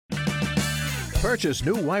Purchase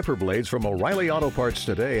new wiper blades from O'Reilly Auto Parts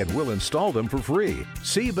today and we'll install them for free.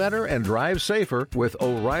 See better and drive safer with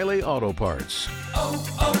O'Reilly Auto Parts.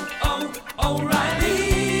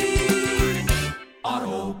 O'Reilly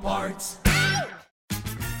Auto Parts.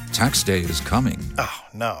 Tax day is coming. Oh,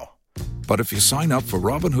 no. But if you sign up for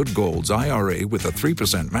Robinhood Gold's IRA with a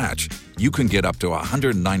 3% match, you can get up to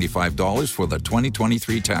 $195 for the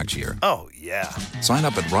 2023 tax year. Oh, yeah. Sign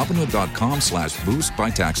up at Robinhood.com/boost by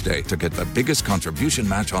tax day to get the biggest contribution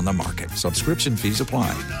match on the market. Subscription fees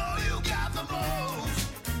apply.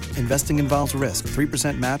 Investing involves risk.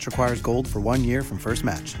 3% match requires gold for 1 year from first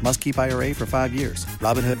match. Must keep IRA for 5 years.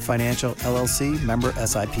 Robinhood Financial, LLC, member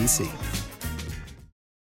SIPC.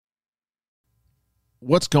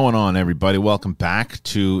 What's going on, everybody? Welcome back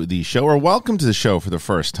to the show, or welcome to the show for the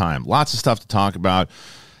first time. Lots of stuff to talk about.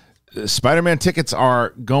 Spider-Man tickets are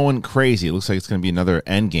going crazy. It looks like it's going to be another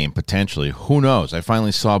Endgame, potentially. Who knows? I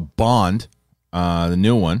finally saw Bond, the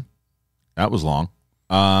new one. That was long.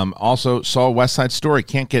 Also saw West Side Story.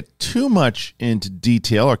 Can't get too much into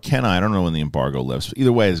detail, or can I? I don't know when the embargo lifts. But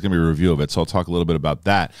either way, there's going to be a review of it, so I'll talk a little bit about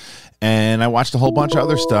that. And I watched a whole bunch of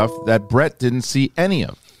other stuff that Brett didn't see any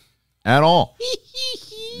of at all.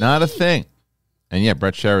 Not a thing. And yeah,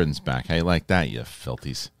 Brett Sheridan's back. How you like that, you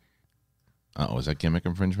filthies? Uh-oh, is that gimmick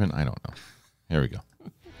infringement? I don't know. Here we go.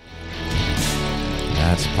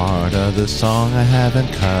 That's part of the song I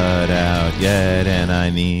haven't cut out yet, and I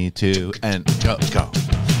need to. And go.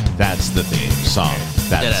 That's the theme song.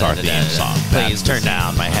 That's our theme song. Please turn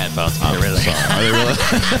down my headphones. Are they really?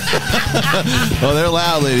 Well, they're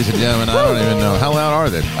loud, ladies and gentlemen. I don't even know. How loud are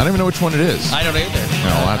they? I don't even know which one it is. I don't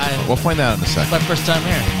either. We'll find out in a second. My first time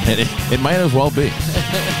here. It might as well be.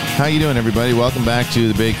 How you doing, everybody? Welcome back to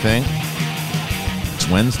The Big Thing. It's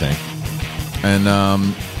Wednesday. And,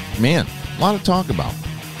 man, a lot to talk about.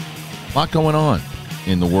 A lot going on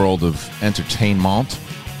in the world of entertainment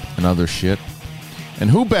and other shit. And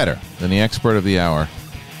who better than the expert of the hour,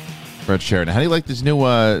 Brett Sheridan? How do you like this new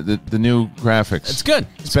the new graphics? It's good.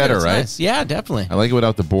 It's better, good. It's right? Nice. Yeah, definitely. I like it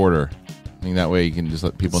without the border. I think that way you can just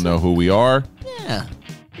let people know who we are. Yeah.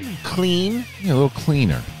 Clean. Yeah, a little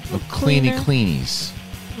cleaner. A little cleanies.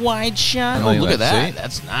 Wide shot. Like look at that. See?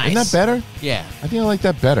 That's nice. Isn't that better? Yeah. I think I like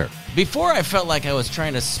that better. Before, I felt like I was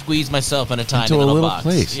trying to squeeze myself in a tiny into a little box.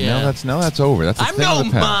 place. Yeah. Now that's over. That's a I'm thing no of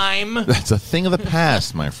the past. mime. That's a thing of the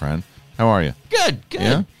past, my friend. How are you? Good.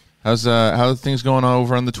 Yeah. How are things going on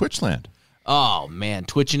over on the Twitch land? Oh man,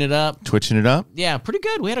 twitching it up. Yeah, pretty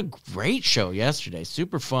good. We had a great show yesterday.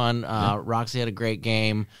 Super fun. Roxy had a great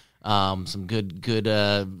game. Some good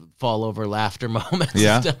fall over laughter moments.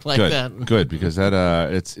 Yeah, and stuff like that. Good, because that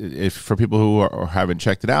if for people who haven't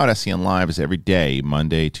checked it out, SEN Live is every day,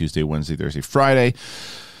 Monday, Tuesday, Wednesday, Thursday, Friday,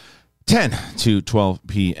 10 to 12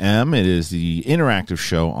 p.m. It is the interactive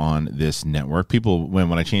show on this network. People,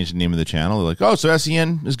 when I changed the name of the channel, they're like, "Oh, so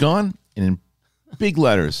SEN is gone?" And in big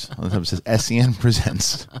letters on the top it says SEN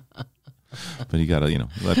Presents. But you gotta,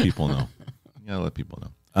 let people know.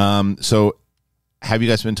 So, have you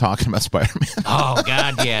guys been talking about Spider-Man? Oh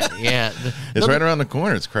God, yeah. It's right around the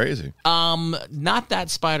corner. It's crazy. Not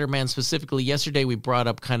that Spider-Man specifically. Yesterday we brought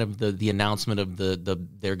up kind of the announcement of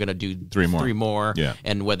they're going to do three more, yeah,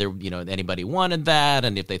 and whether anybody wanted that,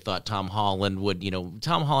 and if they thought Tom Holland would.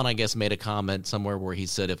 Tom Holland, I guess, made a comment somewhere where he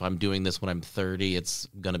said, "If I'm doing this when I'm 30, it's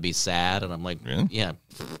going to be sad," and I'm like, really? Yeah.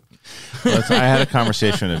 Well, I had a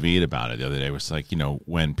conversation with Avid about it the other day. It was like,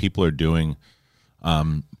 when people are doing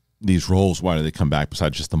these roles, why do they come back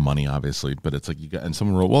besides just the money, obviously? But it's like and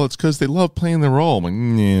someone wrote, well, it's because they love playing the role. I'm like,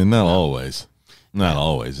 not always.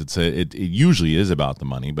 It usually is about the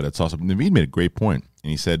money, but it's also, Naveed made a great point.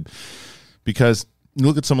 And he said, because you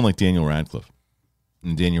look at someone like Daniel Radcliffe,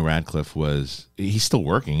 and Daniel Radcliffe he's still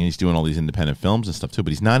working, and he's doing all these independent films and stuff too,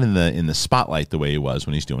 but he's not in the spotlight the way he was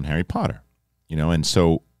when he's doing Harry Potter, and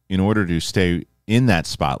so in order to stay in that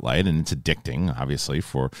spotlight, and it's addicting, obviously,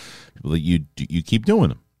 for people that you keep doing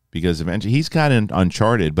them. Because eventually he's got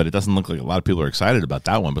Uncharted, but it doesn't look like a lot of people are excited about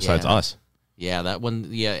that one besides us. Yeah, that one.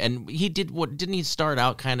 Yeah, and he did didn't he start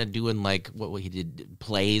out kind of doing like what he did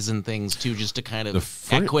plays and things too, just to kind of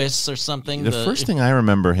Equus or something. The first thing I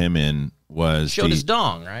remember him in was showed his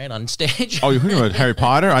dong right on stage. Oh, you're talking about Harry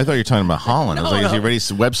Potter? I thought you were talking about Holland. I was like, is he already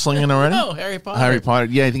web slinging already? No, Harry Potter. Harry Potter.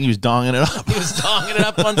 Yeah, I think he was donging it up. He was donging it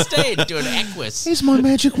up on stage doing Equus. Here's my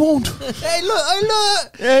magic wand. Hey,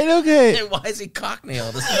 look! Hey, look at it. Why is he cockney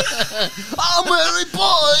all this? I'm Harry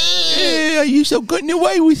Potter. Yeah, are you so getting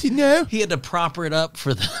away with it now? He had to proper it up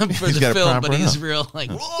for the film, but he's real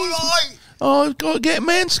like. Oh, I've got to get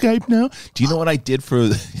Manscaped now. Do you know what I did for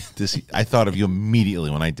this? I thought of you immediately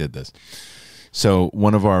when I did this. So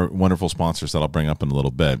one of our wonderful sponsors that I'll bring up in a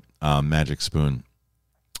little bit, Magic Spoon.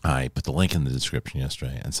 I put the link in the description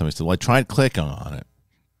yesterday, and somebody said, well, I tried clicking on it,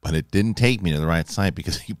 but it didn't take me to the right site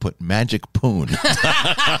because you put Magic Poon.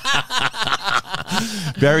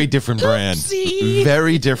 Very different brand. Oopsie.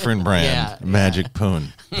 Very different brand. Yeah, Magic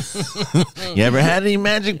Poon. You ever had any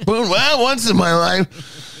Magic Poon? Well, once in my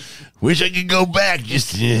life. Wish I could go back.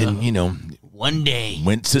 Just, One day.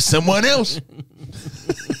 went to someone else.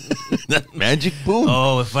 Magic Poon.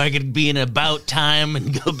 Oh, if I could be in about time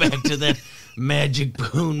and go back to that Magic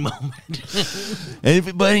Poon moment.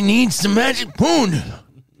 Everybody needs some Magic Poon.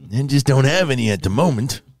 And just don't have any at the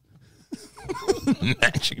moment.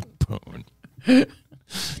 Magic Spoon.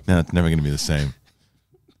 No, it's never going to be the same.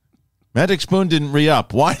 Magic Spoon didn't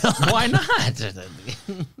re-up. Why not? Why not?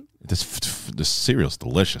 This cereal's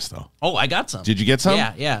delicious, though. Oh, I got some. Did you get some?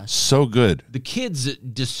 Yeah. So good. The kids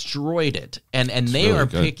destroyed it, and they really are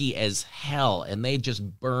good. picky as hell, and they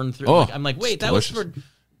just burn through. Oh, I'm like, wait, it's that delicious. was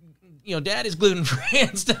for, Daddy's gluten-free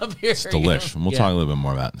and stuff here. It's delicious. And we'll talk a little bit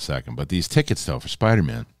more about it in a second. But these tickets, though, for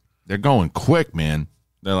Spider-Man, they're going quick, man.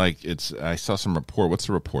 They're like, I saw some report. What's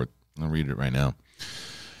the report? I'll read it right now.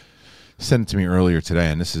 Sent it to me earlier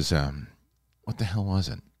today, and this is, what the hell was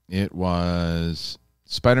it? It was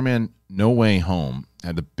Spider-Man No Way Home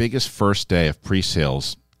had the biggest first day of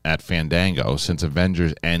pre-sales at Fandango since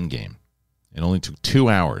Avengers Endgame. It only took 2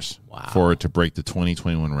 hours for it to break the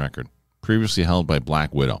 2021 record, previously held by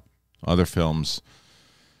Black Widow. Other films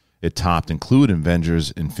it topped include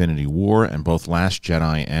Avengers Infinity War and both Last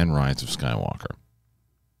Jedi and Rise of Skywalker.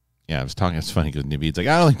 Yeah, I was talking. It's funny because Naveed's like,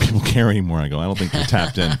 I don't think people care anymore. I go, I don't think they're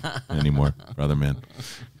tapped in anymore, brother, man.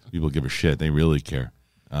 People give a shit. They really care.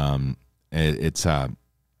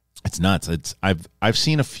 It's nuts. I've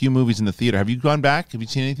seen a few movies in the theater. Have you gone back? Have you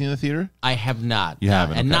seen anything in the theater? I have not. You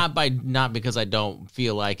haven't, and okay. not because I don't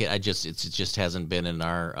feel like it. It just hasn't been in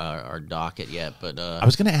our docket yet. But I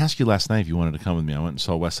was going to ask you last night if you wanted to come with me. I went and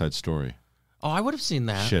saw West Side Story. oh, I would have seen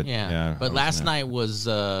that. Shit, yeah. yeah, I But was last gonna- night was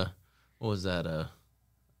what was that?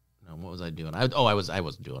 No, what was I doing? I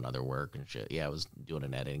was doing other work and shit. Yeah, I was doing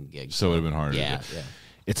an editing gig. So it would have been harder. Yeah, to do. yeah.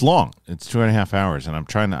 It's long. It's 2.5 hours, and I'm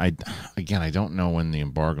trying to. I don't know when the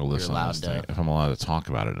embargo lifts on this thing. If I'm allowed to talk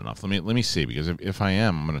about it enough, let me see. Because if I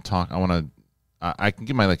am, I'm going to talk. I can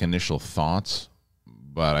give my initial thoughts,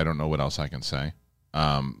 but I don't know what else I can say.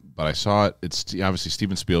 But I saw it. It's obviously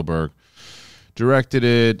Steven Spielberg directed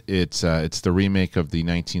it. It's the remake of the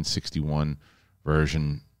 1961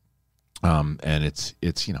 version, and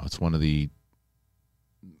it's one of the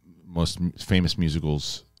most famous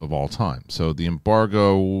musicals of all time. So the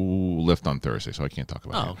embargo lift on Thursday, so I can't talk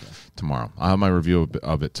about it tomorrow. I'll have my review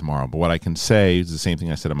of it tomorrow. But what I can say is the same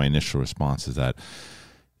thing I said in my initial response, is that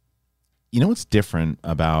what's different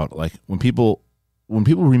about when people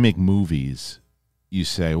remake movies, you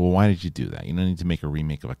say, well, why did you do that? You don't need to make a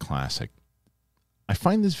remake of a classic. I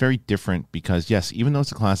find this very different because, yes, even though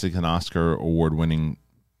it's a classic, an Oscar award-winning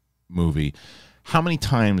movie, how many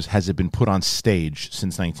times has it been put on stage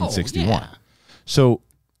since 1961? Oh, yeah. So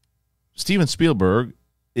Steven Spielberg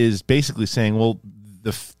is basically saying, well,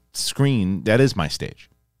 the screen, that is my stage.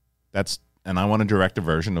 And I want to direct a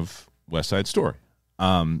version of West Side Story.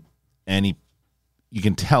 And you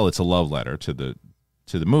can tell it's a love letter to the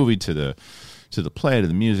movie, to the play, to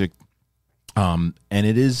the music. And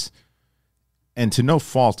it is, and to no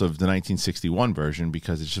fault of the 1961 version,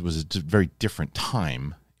 because it just was a very different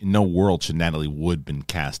time. In no world should Natalie Wood been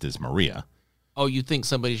cast as Maria. Oh, you think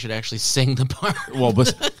somebody should actually sing the part?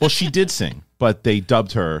 Well, she did sing, but they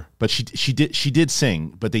dubbed her. But she did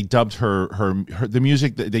sing, but they dubbed her the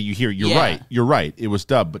music that you hear. You're right. It was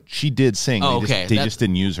dubbed, but she did sing. Oh, They just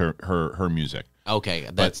didn't use her music. Okay,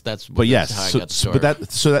 that's. But yes, how I so, got the so- story.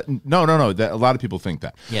 but no. That a lot of people think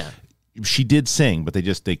that. Yeah. She did sing, but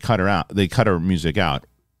they cut her out. They cut her music out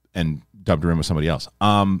and dubbed her in with somebody else.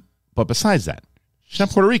 But besides that, she's not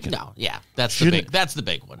Puerto Rican. No, yeah, that's the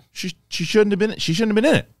big one. She shouldn't have been. She shouldn't have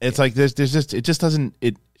been in it. It's like there's just it just doesn't.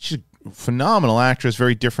 She's a phenomenal actress.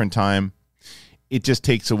 Very different time. It just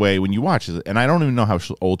takes away when you watch it. And I don't even know how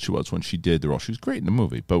old she was when she did the role. She was great in the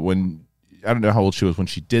movie, but I don't know how old she was when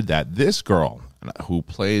she did that. This girl who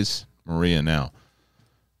plays Maria now,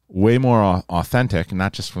 way more authentic,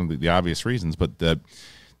 not just from the obvious reasons, but the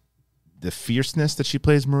fierceness that she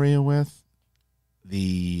plays Maria with.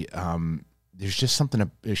 There's just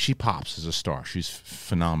something. She pops as a star. She's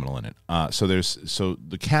phenomenal in it. So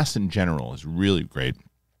the cast in general is really great.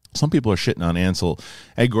 Some people are shitting on Ansel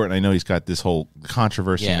Elgort. I know he's got this whole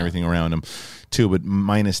controversy and everything around him too. But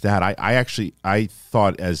minus that, I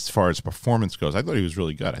thought, as far as performance goes, I thought he was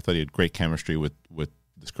really good. I thought he had great chemistry with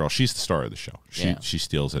this girl. She's the star of the show. She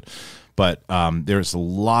steals it. But there's a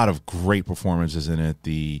lot of great performances in it.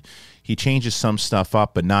 He changes some stuff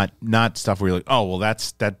up, but not stuff where you're like, oh well,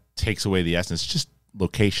 that takes away the essence. It's just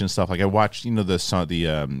location stuff. Like I watched, the song,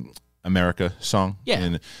 the America song. Yeah.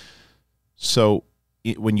 And so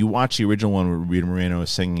when you watch the original one where Rita Moreno is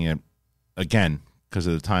singing it again, because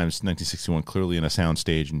of the times 1961, clearly in a sound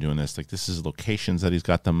stage and doing this, like this is locations that he's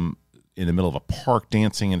got them in the middle of a park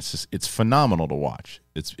dancing, and it's phenomenal to watch.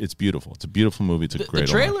 It's beautiful. It's a beautiful movie. It's a great. The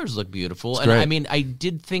trailers look beautiful, and great. I mean, I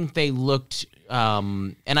did think they looked.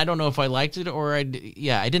 And I don't know if I liked it or I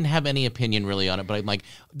didn't have any opinion really on it, but I'm like,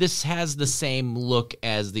 this has the same look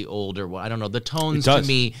as the older one. I don't know. The tones to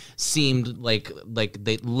me seemed like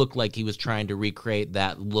they looked like he was trying to recreate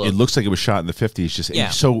that look. It looks like it was shot in the 50s. Yeah.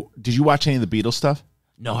 So did you watch any of the Beatles stuff?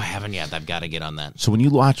 No, I haven't yet. I've got to get on that. So when you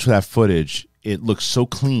watch that footage, it looks so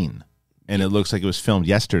clean, and it looks like it was filmed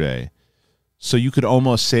yesterday. So you could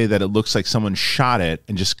almost say that it looks like someone shot it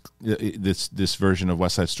and just this version of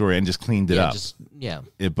West Side Story and just cleaned it up.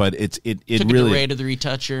 But it Took really it to Ray to the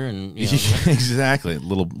retoucher and exactly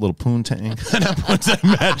little poontang. Puts that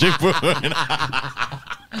magic poon.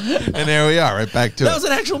 And there we are, right back to that it. was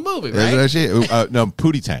an actual movie, right? No,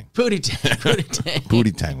 Pootie Tang. Pootie Tang.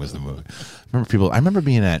 Pootie Tang was the movie. I remember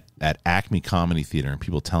being at Acme Comedy Theater and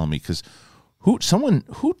people telling me because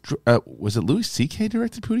was it Louis C.K.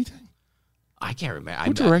 directed Pootie Tang? I can't remember.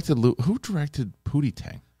 Who directed Pootie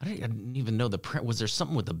Tang? I didn't even know was there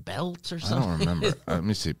something with the belts or something? I don't remember. Let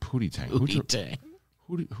me see. Pootie Tang. Pootie Tang.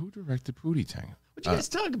 Who directed Pootie Tang? What you guys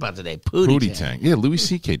talking about today? Pootie Tang. Yeah, Louis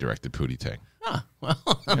C.K. directed Pootie Tang. Huh.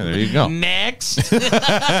 Well, yeah, there you go. Next.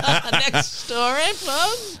 Next story,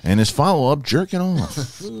 folks. And his follow-up, jerking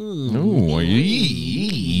off. Ooh,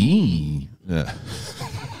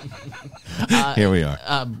 here we are.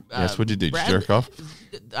 Yes, what'd you do? Did you jerk off?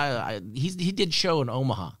 He did show in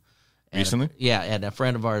Omaha. Recently? And a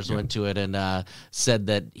friend of ours went to it and said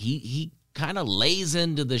that he kind of lays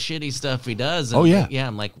into the shitty stuff he does. And yeah,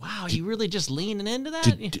 I'm like, wow, you really just leaning into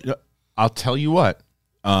that? I'll tell you what.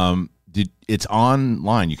 It's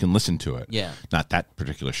online. You can listen to it. Yeah. Not that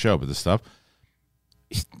particular show, but the stuff.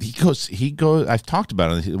 He goes. I've talked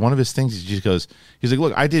about it. One of his things, he's like,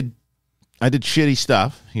 look, I did shitty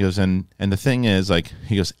stuff. He goes, and the thing is, like,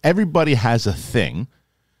 he goes, everybody has a thing.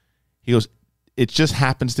 He goes, it just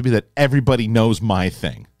happens to be that everybody knows my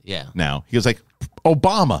thing. Yeah. Now he goes, like,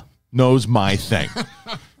 Obama knows my thing.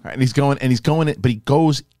 Right? And he's going it, but he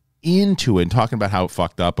goes into it and talking about how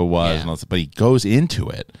fucked up it was, and all this, but he goes into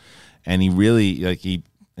it, and he really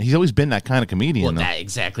he's always been that kind of comedian. Well,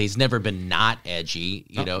 exactly. He's never been not edgy,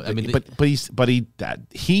 you know. I mean,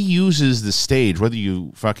 he uses the stage, whether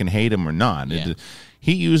you fucking hate him or not. Yeah.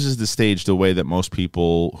 He uses the stage the way that most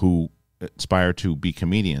people who aspire to be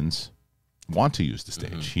comedians want to use the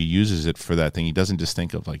stage. Mm-hmm. He uses it for that thing. He doesn't just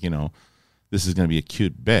think of like, this is going to be a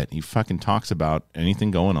cute bit. He fucking talks about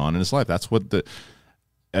anything going on in his life. That's what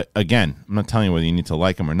again, I'm not telling you whether you need to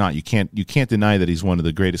like him or not. You can't deny that he's one of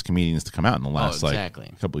the greatest comedians to come out in the last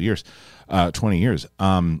couple of years, 20 years.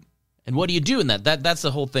 And what do you do in that? That's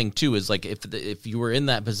the whole thing too. Is like if you were in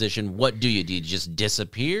that position, what do you do? You just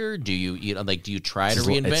disappear? Do you do you try to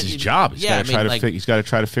reinvent? It's his job. He's got to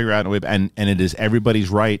try to figure out a way. And it is everybody's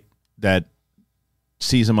right that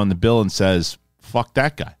sees him on the bill and says, "Fuck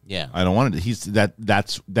that guy." Yeah, I don't want it.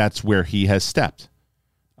 That's where he has stepped.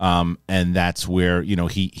 And that's where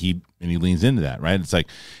he leans into that, right? It's like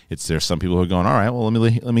there's some people who are going, all right, well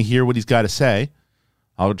let me hear what he's got to say.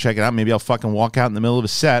 I'll check it out. Maybe I'll fucking walk out in the middle of a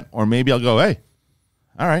set, or maybe I'll go, hey,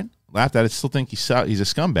 all right, laughed at it. Still think he's a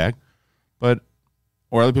scumbag,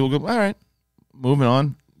 or other people go, all right, moving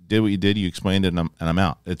on. Did what you did. You explained it, and I'm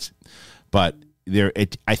out. It's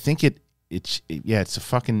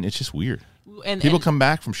just weird. And people come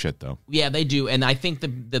back from shit though. Yeah, they do, and I think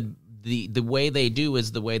the way they do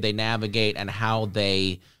is the way they navigate and how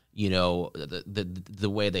they, the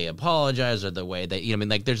way they apologize or the way they,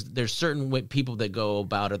 there's certain people that go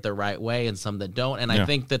about it the right way and some that don't. And I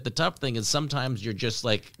think that the tough thing is sometimes you're just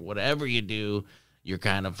like, whatever you do, you're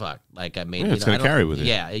kind of fucked. Like, I mean, it's going to carry with you.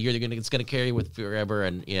 Yeah, it's going to carry with forever.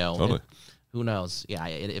 And, totally. Who knows? Yeah,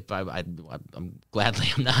 I'm gladly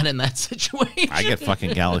I'm not in that situation. I get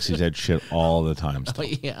fucking Galaxy's Edge shit all the time. Still.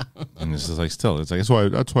 Yeah, and this is like that's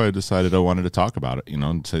why I decided I wanted to talk about it.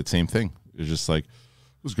 And say the same thing. It's just like I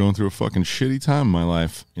was going through a fucking shitty time in my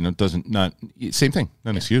life. Same thing.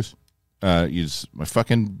 Not an excuse. You just my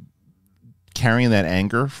fucking carrying that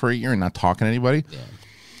anger for a year and not talking to anybody. Yeah.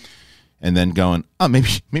 And then going, oh, maybe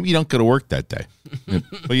you don't go to work that day,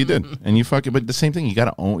 but you did, and you fucking. But the same thing, you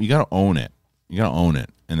gotta own it. You gotta own it,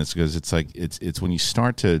 and it's because it's like it's when you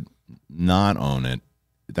start to not own it,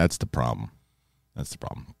 that's the problem. That's the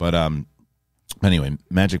problem. But anyway,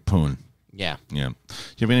 Magic Poon. Yeah. Yeah. Do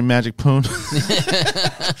you have any Magic Poon?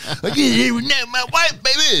 I can't even know my wife,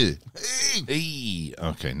 baby. Hey.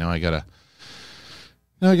 Okay, now I gotta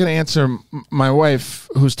answer my wife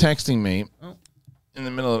who's texting me in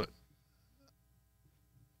the middle of.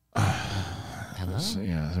 Hello?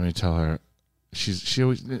 Yeah, let me tell her. She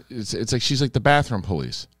always it's like she's like the bathroom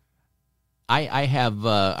police. I have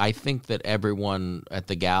I think that everyone at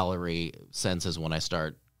the gallery senses when I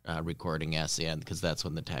start recording SEN, because that's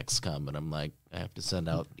when the texts come, and I'm like, I have to send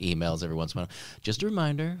out emails every once in a while. Just a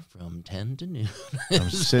reminder, from 10 to noon. I'm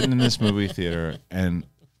sitting in this movie theater, and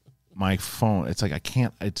my phone, it's like I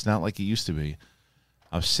can't, it's not like it used to be.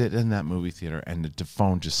 I'm sitting in that movie theater, and the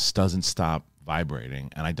phone just doesn't stop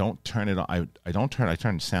vibrating, and I don't turn it on. I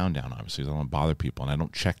turn the sound down, obviously, because I don't want to bother people, and I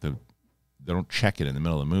don't check it in the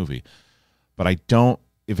middle of the movie. But I don't,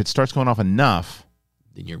 if it starts going off enough,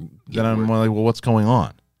 then I'm like, well, what's going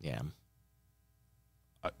on? Yeah.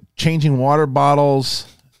 Changing water bottles.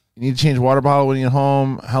 You need to change water bottle when you get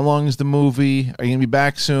home. How long is the movie? Are you going to be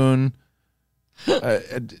back soon?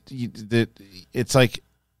 It's like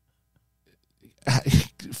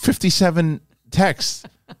 57 texts.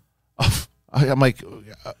 I'm like,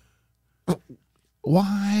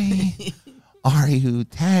 why are you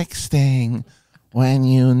texting when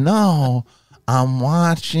you know I'm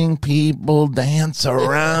watching people dance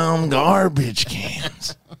around garbage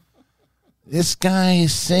cans? This guy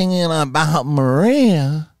is singing about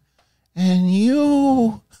Maria, and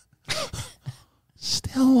you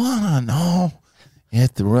still want to know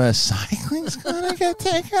if the recycling's going to get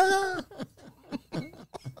taken out?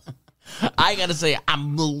 I gotta say,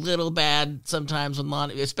 I'm a little bad sometimes with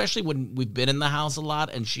Lonnie, especially when we've been in the house a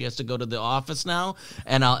lot and she has to go to the office now,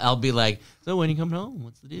 and I'll be like, so when you come home,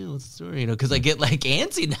 what's the deal? What's the story? You know, because I get like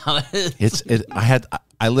antsy now.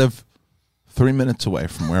 I live 3 minutes away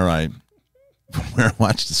from where I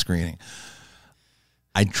watched the screening.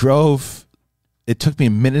 I drove. It took me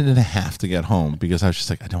a minute and a half to get home because I was just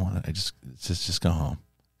like, I don't want to. Just go home.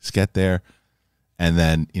 Just get there, and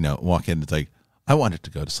then walk in. It's like, I wanted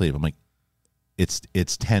to go to sleep. I'm like, it's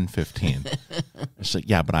 10:15. It's like,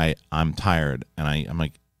 yeah, but I'm tired, and I'm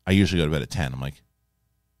like, I usually go to bed at 10. I'm like,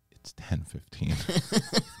 it's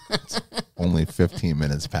 10:15. It's only 15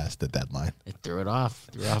 minutes past the deadline. It threw it off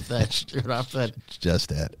that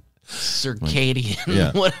Just it.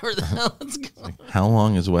 circadian, whatever the hell it's called. Like, how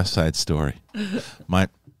long is West Side Story?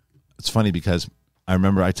 It's funny because I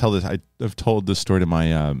remember I've told this story to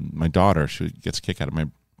my my daughter. She gets a kick out of my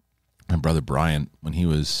brother Brian when he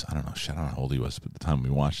was, I don't know how old he was at the time we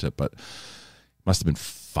watched it, but must have been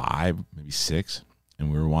 5, maybe 6,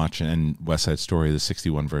 and we were watching, and West Side Story, the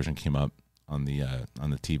 61 version, came up on the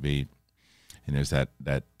TV, and there's that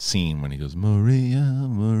scene when he goes, Maria,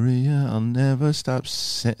 Maria, I'll never stop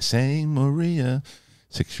saying Maria.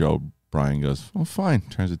 6-year-old Brian goes, oh, fine.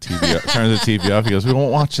 Turns the TV off. He goes, we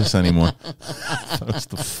won't watch this anymore. That was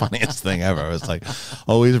the funniest thing ever. I was like,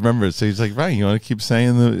 always remember it. So he's like, right, you want to keep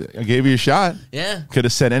saying I gave you a shot. Yeah. Could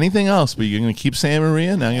have said anything else, but you're going to keep saying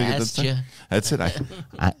Maria? Now you're going to get that. That's it.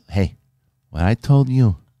 Hey, what I told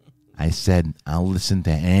you, I said, I'll listen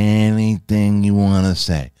to anything you want to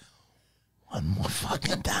say. One more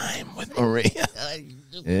fucking time with Maria.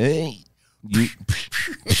 Hey.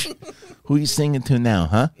 Who you singing to now,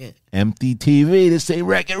 huh? Yeah. Empty TV to say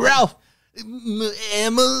Wreck-It Ralph.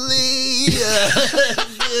 Emily.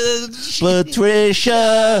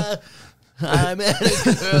 Patricia. I met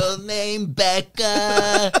a girl named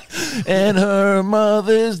Becca. And her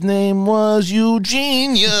mother's name was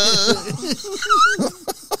Eugenia.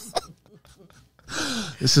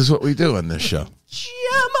 This is what we do on this show.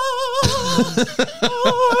 Gemma.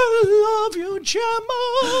 I love you,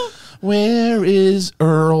 Gemma. Where is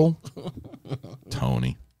Earl?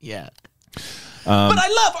 Tony. Yeah. But I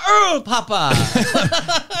love Earl, Papa.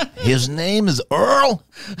 His name is Earl.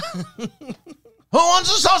 Who wants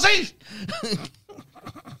a sausage?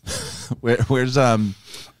 Where's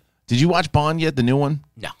Did you watch Bond yet? The new one?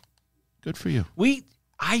 No. Good for you. We've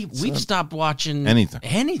stopped watching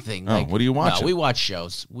anything. Like, what do you watch? No, we watch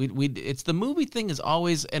shows. It's the movie thing is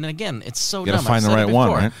always, and again, it's so you dumb. Gotta find the right one,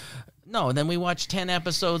 right? No, and then we watch 10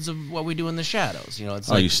 episodes of What We Do in the Shadows. It's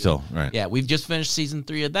you still right? Yeah, we've just finished season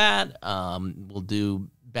 3 of that. We'll do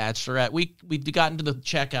Bachelorette. We've gotten to the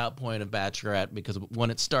checkout point of Bachelorette because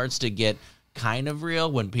when it starts to get kind of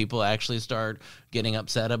real, when people actually start getting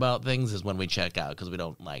upset about things, is when we check out because we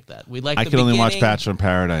don't like that. I can only watch Bachelor in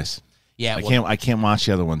Paradise. Yeah, I can't watch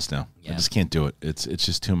the other ones now. Yeah. I just can't do it. It's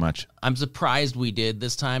just too much. I'm surprised we did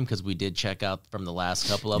this time because we did check out from the last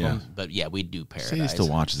couple of them. But yeah, we do Paradise. Sadie still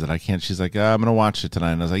watches it. I can't. She's like, I'm gonna watch it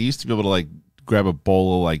tonight. And I was like, I used to be able to like grab a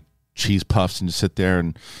bowl of like cheese puffs and just sit there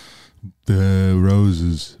and the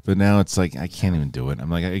roses. But now it's like I can't even do it. I'm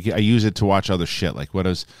like I use it to watch other shit. Like I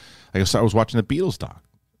was watching the Beatles doc.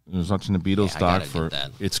 I was watching the Beatles doc for.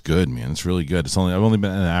 It's good, man. It's really good. I've only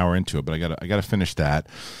been an hour into it, but I gotta finish that.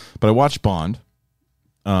 But I watched Bond,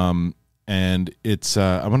 and it's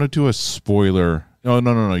I'm gonna do a spoiler. No.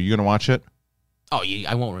 You're gonna watch it. Oh,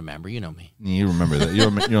 I won't remember. You know me. You remember that.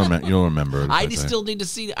 You'll remember. I still need to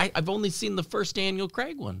see. I've only seen the first Daniel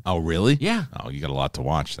Craig one. Oh, really? Yeah. Oh, you got a lot to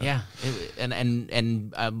watch then. Yeah,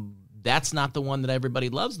 and that's not the one that everybody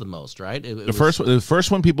loves the most, right? The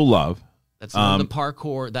first one people love. That's the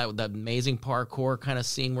parkour, that amazing parkour kind of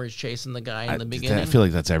scene where he's chasing the guy in the beginning. I feel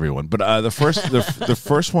like that's everyone. But the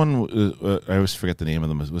first one, I always forget the name of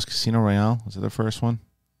them. Was Casino Royale? Was it the first one?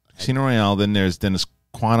 Casino Royale. Then there's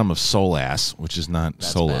Quantum of Solace, which is not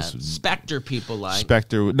Solace. Spectre people like.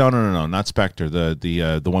 Spectre. No, not Spectre.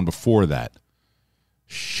 The one before that.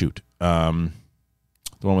 Shoot. The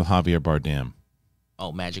one with Javier Bardem.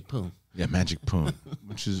 Oh, Magic Poon. Yeah, Magic Poon,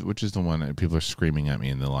 which is the one that people are screaming at me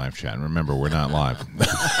in the live chat. And remember, we're not live.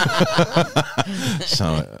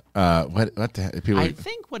 So, what the hell? People, I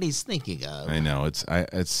think what he's thinking of. I know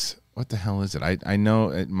it's what the hell is it? I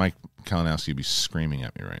know Mike Kalinowski would be screaming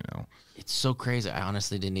at me right now. It's so crazy. I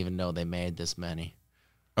honestly didn't even know they made this many.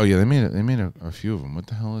 Oh yeah, they made a few of them. What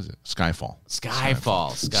the hell is it? Skyfall.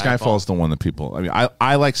 Skyfall's the one that people. I mean,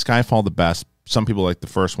 I like Skyfall the best. Some people like the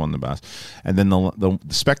first one the best, and then the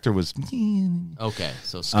Spectre was okay.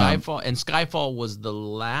 So Skyfall and Skyfall was the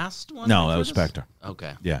last one. No, that was Spectre.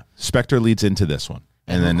 Okay, yeah, Spectre leads into this one,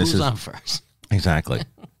 and then this is on first. Exactly.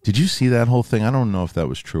 Did you see that whole thing? I don't know if that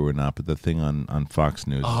was true or not, but the thing on Fox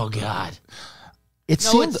News. Oh God,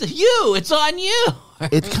 it's you. It's on you.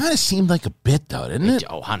 It kind of seemed like a bit, though, didn't it?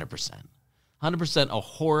 Oh, 100%. 100% a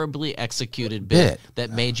horribly executed bit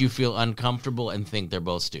that made you feel uncomfortable and think they're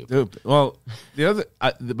both stupid. Well,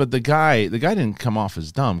 but the guy didn't come off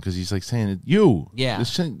as dumb because he's like saying you. Yeah.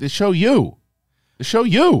 They show you.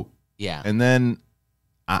 Yeah. And then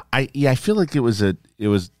I feel like it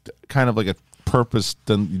was kind of like a purpose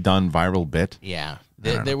done viral bit. Yeah.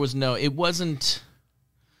 There was no. It wasn't.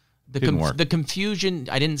 The confusion.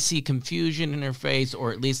 I didn't see confusion in her face,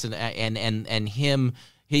 or at least and him.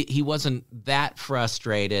 He wasn't that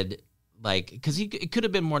frustrated, like, because it could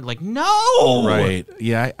have been more like, no, right?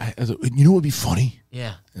 Yeah, you know what would be funny?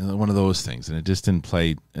 Yeah, one of those things, and it just didn't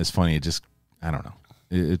play as funny. It just, I don't know,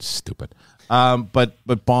 it's stupid.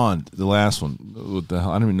 But Bond, the last one, what the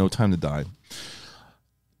hell? I don't even know. Time to Die.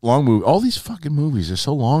 Long movie. All these fucking movies are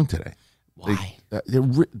so long today. Why?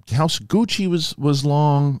 House of Gucci was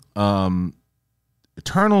long.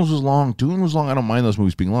 Eternals was long. Dune was long. I don't mind those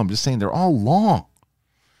movies being long. I'm just saying they're all long.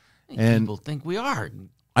 And people think we are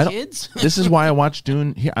kids. This is why I watch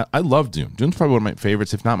Dune. I love Dune. Dune's probably one of my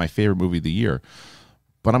favorites, if not my favorite movie of the year.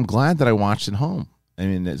 But I'm glad that I watched it home. I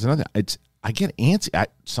mean, there's another. I get antsy.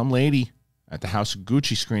 Some lady at the House of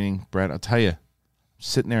Gucci screening, Brett. I'll tell you,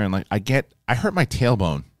 sitting there and like I hurt my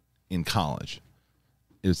tailbone in college.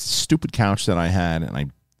 It was a stupid couch that I had, and I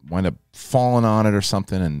wound up falling on it or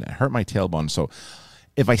something, and it hurt my tailbone. So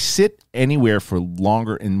if I sit anywhere for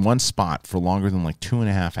longer in one spot for longer than like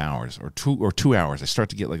 2.5 hours or 2 hours, I start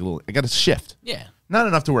to get like I got to shift. Yeah. Not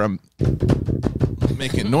enough to where I'm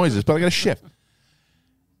making noises, but I got to shift.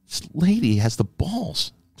 This lady has the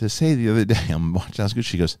balls to say the other day, I'm watching House of Gucci,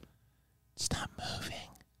 she goes, stop moving.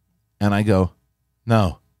 And I go,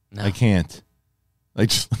 no. I can't. Like,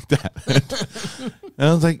 just like that. And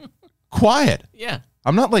I was like, quiet. Yeah.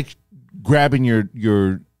 I'm not like grabbing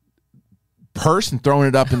your purse and throwing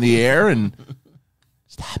it up in the air and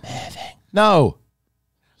stop moving. No.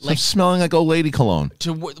 Like smelling like old lady cologne.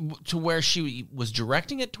 To where she was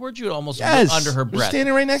directing it towards you, it almost went under her breath.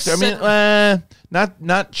 Standing right next to her. I mean,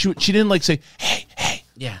 not she didn't like say, hey,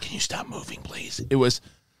 yeah, can you stop moving, please? It was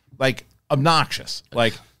like obnoxious.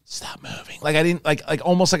 Like, stop moving. Like I didn't like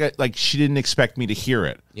almost like she didn't expect me to hear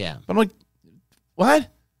it. Yeah. But I'm like, what?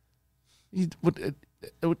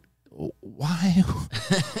 Why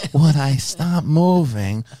would I stop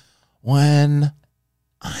moving when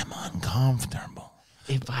I'm uncomfortable?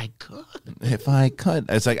 If I could.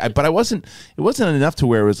 It's like, but it wasn't enough to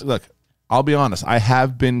where it was, look, I'll be honest. I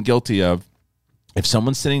have been guilty of, if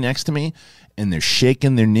someone's sitting next to me and they're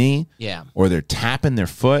shaking their knee, yeah, or they're tapping their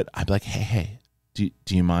foot, I'd be like, hey, do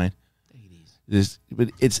you mind? But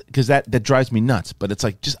it's because that drives me nuts. But it's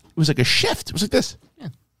like it was like a shift. It was like this. Yeah.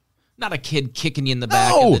 Not a kid kicking you in the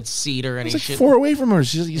back of the seat or any shit. Like 4 away from her.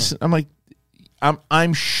 I'm like,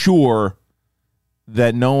 I'm sure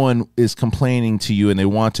that no one is complaining to you and they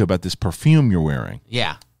want to about this perfume you're wearing.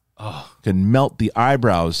 Yeah. Oh. Can melt the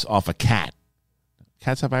eyebrows off a cat.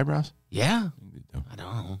 Cats have eyebrows? Yeah. I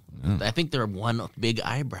don't know. I think they're one big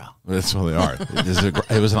eyebrow. That's what they are.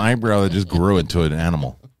 It was an eyebrow that just grew into an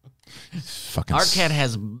animal. Fucking Our cat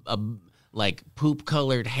has a like poop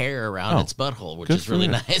colored hair around its butthole, which good is really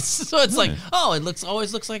for you. nice. So it's like, it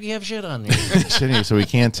always looks like you have shit on you. shitty, so we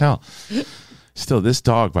can't tell. Still, this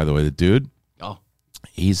dog, by the way, the dude, Oh,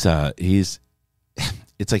 he's it's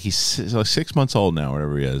like he's like 6 months old now,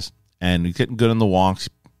 whatever he is, and he's getting good on the walks,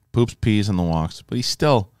 poops, pees on the walks, but he's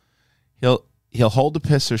still he'll hold the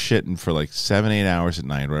piss or shitting for like 7-8 hours at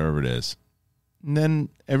night, whatever it is, and then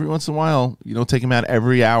every once in a while, take him out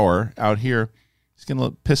every hour out here. He's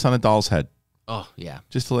gonna piss on a doll's head. oh yeah.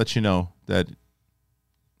 Just to let you know that,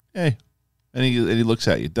 hey, and he looks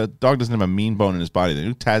at you. The dog doesn't have a mean bone in his body. They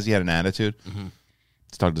knew Tazzy had an attitude. Mm-hmm.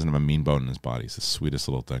 This dog doesn't have a mean bone in his body. He's the sweetest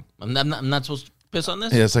little thing. I'm not supposed to piss on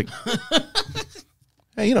this? Yeah, it's like,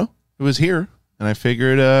 hey, it was here, and I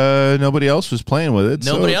figured nobody else was playing with it.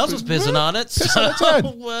 Nobody else was pissing on it. Piss on its head.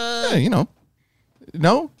 Yeah,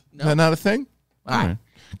 no, not a thing. All right.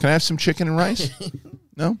 Can I have some chicken and rice?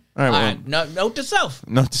 No? All right. All Well, right. Note to self.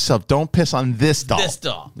 note to self, don't piss on this doll. This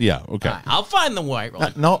doll. Yeah, okay. All right, I'll find the white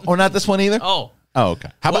one. No, or not this one either? Oh, okay.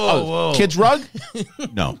 How about Whoa. kids rug?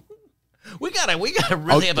 No. we gotta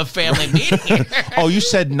really have a family meeting here. Oh, you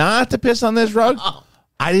said not to piss on this rug? Oh.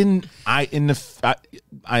 I didn't. I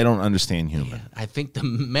don't understand human. I think the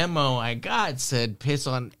memo I got said piss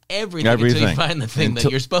on everything until you find the thing that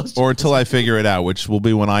you're supposed to. Or until I figure it out, which will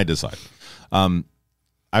be when I decide.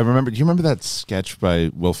 I remember. Do you remember that sketch by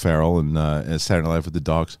Will Ferrell in Saturday Night Live with the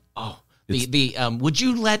dogs? Oh, would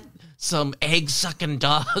you let some egg sucking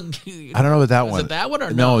dog? I don't know about that one. Is it that one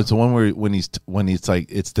or no? It's the one where when he's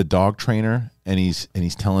like it's the dog trainer and he's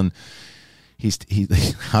telling he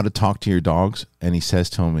how to talk to your dogs, and he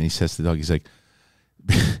says to the dog, he's like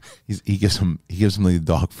he gives him the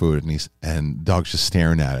dog food, and the dog's just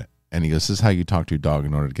staring at it, and he goes, "This is how you talk to your dog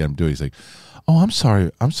in order to get him to do it." He's like, "Oh, I'm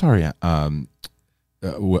sorry,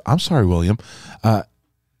 William.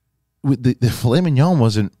 The filet mignon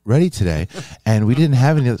wasn't ready today, and we didn't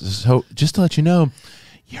have any. So just to let you know,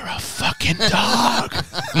 you're a fucking dog."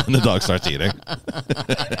 And the dog starts eating.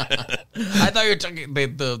 I thought you were talking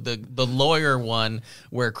the lawyer one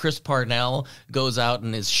where Chris Parnell goes out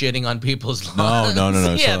and is shitting on people's lawns. No.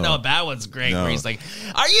 Yeah, So, that one's great. no. Where he's like,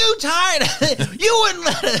 "Are you tired? You wouldn't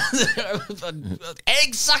let an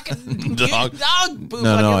egg sucking dog poop on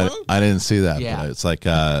your lawn?" I didn't see that. Yeah. But it's like,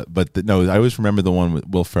 I always remember the one with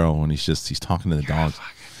Will Ferrell when he's talking to the dogs.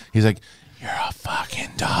 He's like, "You're a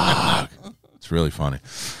fucking dog." It's really funny.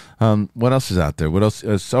 What else is out there? What else?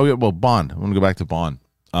 Bond. I want to go back to Bond.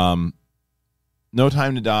 No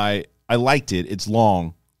Time to Die. I liked it. It's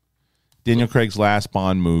long. Daniel Craig's last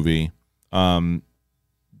Bond movie.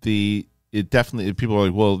 It definitely, people are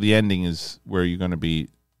like, well, the ending is where you're going to be.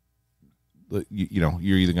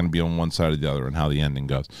 You're either going to be on one side or the other, and how the ending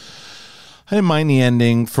goes. I didn't mind the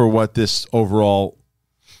ending for what this overall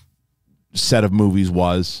set of movies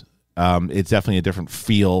was. It's definitely a different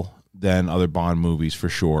feel than other Bond movies for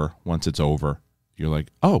sure. Once it's over, you're like,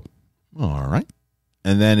 oh, all right.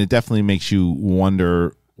 And then it definitely makes you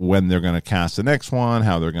wonder when they're going to cast the next one,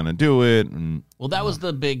 how they're going to do it. And well, that was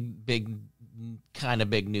the big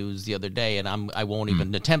news the other day, and I won't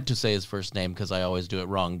even attempt to say his first name because I always do it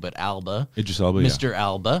wrong. But Alba, Idris Elba, Mr.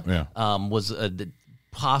 Alba, Yeah. Was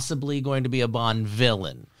possibly going to be a Bond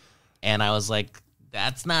villain, and I was like,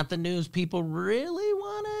 that's not the news people really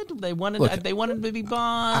wanted. They wanted him to be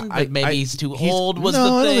Bond, but maybe he's too old. Was the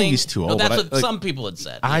thing? I don't think he's too old. That's what some people had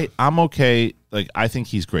said. I'm okay. Like, I think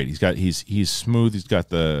he's great. He's smooth. He's got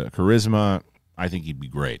the charisma. I think he'd be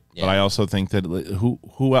great. Yeah. But I also think that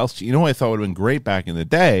who else? You know, what I thought would have been great back in the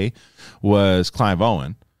day was Clive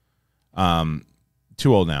Owen.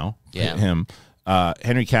 Too old now. Yeah. Him.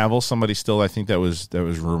 Henry Cavill. Somebody still. I think that was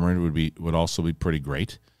rumored would also be pretty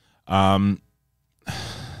great. But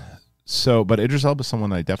Idris Elba is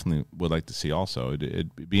someone I definitely would like to see also.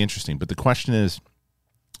 It'd be interesting. But the question is,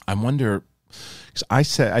 I wonder,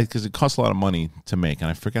 because it costs a lot of money to make, and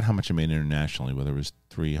I forget how much it made internationally, whether it was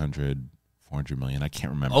 300, 400 million. I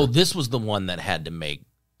can't remember. Oh, this was the one that had to make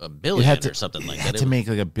 $1 billion or something like that. It had to make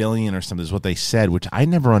like $1 billion or something is what they said, which I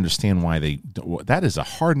never understand why that is a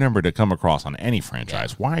hard number to come across on any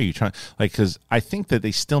franchise. Yeah. Why are you trying, because I think that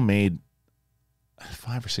they still made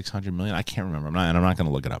 500 or 600 million. I can't remember. I'm not going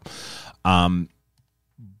to look it up.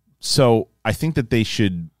 So I think that they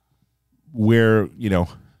should wear, they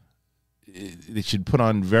should put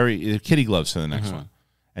on very kitty gloves for the next one,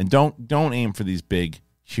 and don't aim for these big,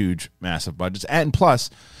 huge, massive budgets. And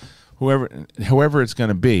plus, whoever it's going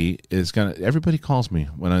to be is going to. Everybody calls me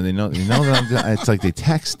when they know that it's like they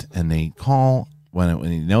text and they call.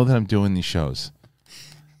 when you know that I'm doing these shows,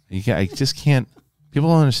 I just can't. People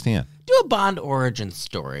don't understand. Do a Bond origin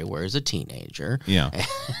story where he's a teenager. Yeah.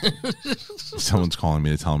 Someone's calling me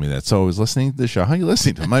to tell me that. So I was listening to the show. How are you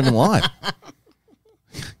listening to it? I'm not even live.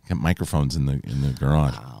 Got microphones in the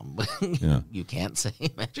garage. Yeah. You can't say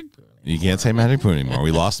Magic Spoon. You can't say Magic Spoon anymore.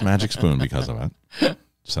 We lost Magic Spoon because of it.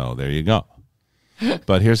 So there you go.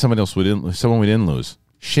 But here's someone we didn't lose.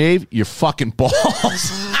 Shave your fucking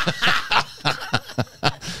balls.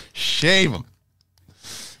 Shave them.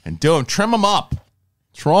 And do them. Trim them up.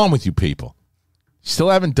 What's wrong with you people? Still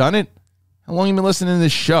haven't done it? How long have you been listening to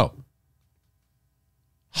this show?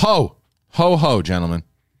 Ho, gentlemen.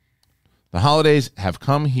 The holidays have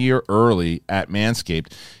come here early at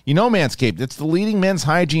Manscaped. You know Manscaped, it's the leading men's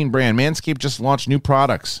hygiene brand. Manscaped just launched new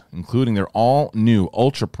products, including their all-new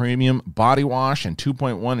ultra-premium body wash and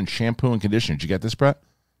 2.1 in shampoo and conditioner. Did you get this, Brett?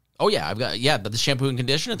 Oh, yeah. I've got, the shampoo and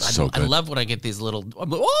conditioner. So I love when I get these little...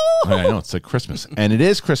 I know, it's like Christmas. And it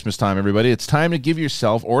is Christmas time, everybody. It's time to give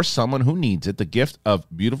yourself or someone who needs it the gift of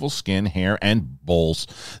beautiful skin, hair, and balls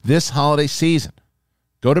this holiday season.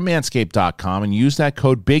 Go to manscaped.com and use that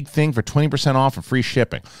code BIGTHING for 20% off and free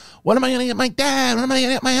shipping. What am I going to get my dad? What am I going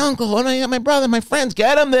to get my uncle? What am I going to get my brother, my friends?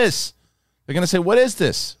 Get them this. They're going to say, what is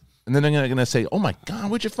this? And then they're going to say, oh, my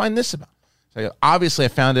God, where'd you find this about? So obviously, I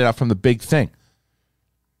found it out from the Big Thing.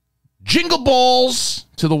 Jingle balls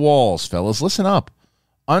to the walls, fellas. Listen up.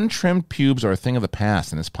 Untrimmed pubes are a thing of the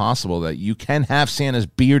past, and it's possible that you can have Santa's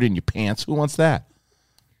beard in your pants. Who wants that?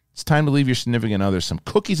 It's time to leave your significant other some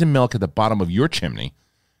cookies and milk at the bottom of your chimney.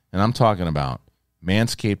 And I'm talking about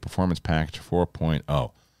Manscaped Performance Package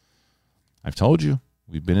 4.0. I've told you,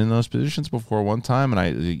 we've been in those positions before one time,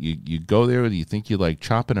 and you go there and you think you like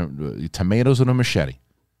chopping tomatoes with a machete.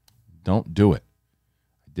 Don't do it.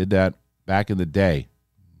 I did that back in the day.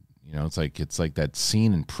 You know, it's like that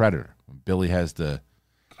scene in Predator when Billy has the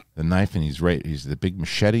knife and he's the big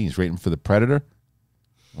machete, he's waiting for the predator.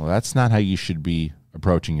 Well, that's not how you should be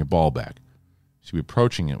approaching your ball bag. You should be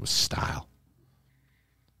approaching it with style.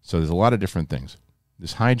 So there's a lot of different things.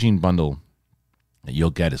 This hygiene bundle that you'll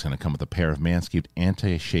get is going to come with a pair of Manscaped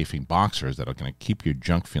anti-chafing boxers that are going to keep your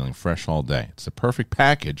junk feeling fresh all day. It's the perfect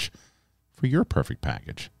package for your perfect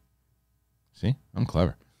package. See? I'm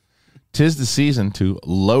clever. 'Tis the season to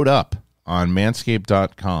load up on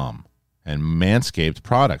manscaped.com and Manscaped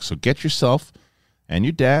products. So get yourself and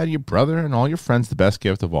your dad, your brother, and all your friends the best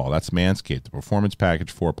gift of all. That's Manscaped, the Performance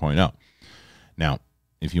Package 4.0. Now,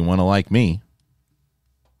 if you want to like me,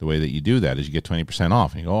 the way that you do that is you get 20%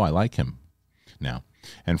 off. And you go, oh, I like him now.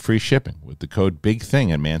 And free shipping with the code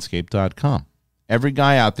BIGTHING at manscaped.com. Every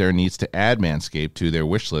guy out there needs to add Manscaped to their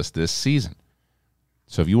wish list this season.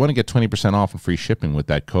 So if you want to get 20% off and free shipping with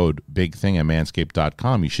that code BIGTHING at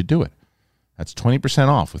manscaped.com, you should do it. That's 20%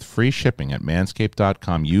 off with free shipping at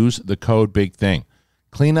manscaped.com. Use the code BIGTHING.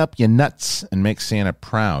 Clean up your nuts and make Santa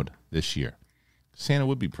proud this year. Santa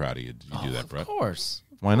would be proud of you. Did you do that, Brett? Of course.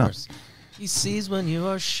 Why not? He sees when you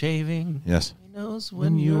are shaving. Yes. He knows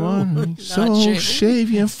when you are not so shaving. shave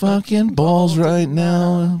your fucking balls right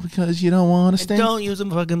now because you don't want to stink. Don't use a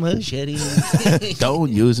fucking machete.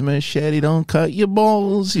 Don't use a machete. Don't cut your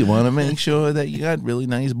balls. You want to make sure that you got really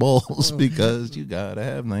nice balls because you got to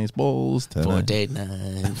have nice balls tonight. For date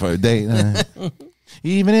night. For date night.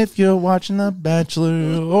 Even if you're watching The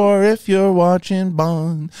Bachelor, or if you're watching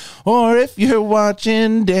Bond, or if you're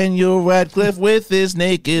watching Daniel Radcliffe with his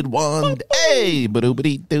naked wand. Hey,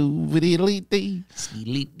 ba-doo-ba-dee-doo, ba-dee-dee-dee,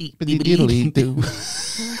 ba-dee-dee-dee-doo.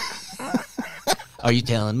 Are you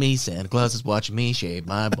telling me Santa Claus is watching me shave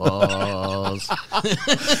my balls?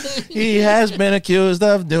 He has been accused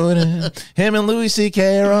of doing it. Him and Louis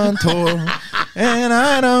C.K. are on tour. And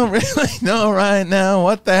I don't really know right now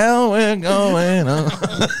what the hell we're going on.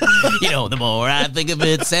 You know, the more I think of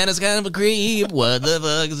it, Santa's kind of a creep. What the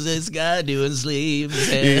fuck is this guy doing sleep?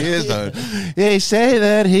 They say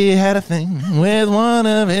that he had a thing with one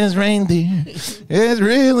of his reindeer. It's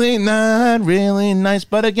really not really nice,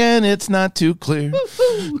 but again, it's not too clear.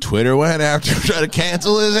 Twitter went after him, tried to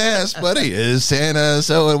cancel his ass, but he is Santa,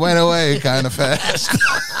 so it went away kind of fast.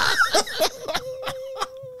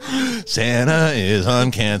 Santa is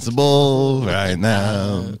uncancelable right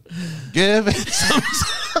now. Give it some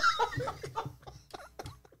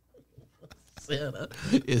Santa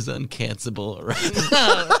is uncancelable right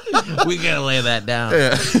now. We gotta lay that down.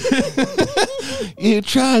 Yeah. You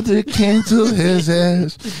tried to cancel his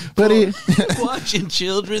ass, but he watching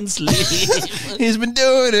children sleep. He's been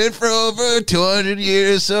doing it for over 200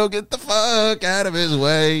 years, so get the fuck out of his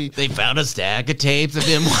way. They found a stack of tapes of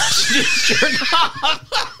him watching his jerk off.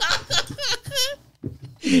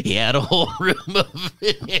 He had a whole room of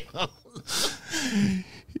videos.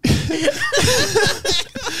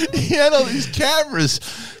 He had all these cameras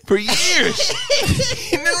for years.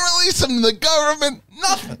 He didn't release them to the government.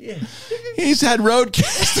 Nothing. Yeah. He's had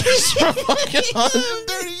roadcasters for fucking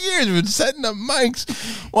 130 years. Been setting up mics,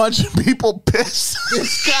 watching people piss.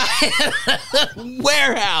 This guy had a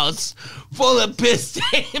warehouse full of piss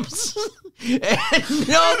tapes. And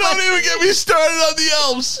Don't even get me started on the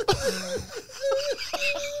elves.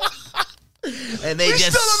 And they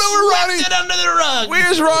just still don't know where swept Ronnie- it under the rug.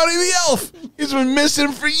 Where's Ronnie the elf? He's been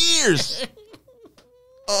missing for years.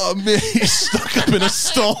 Oh, man, he's stuck up in a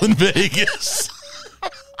stall in Vegas.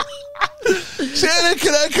 Santa,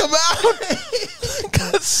 can I come out?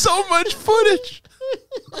 Got so much footage.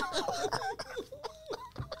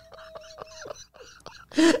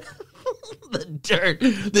 The dirt.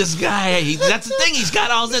 This guy, that's the thing. He's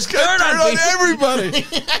got all this dirt on on people. everybody.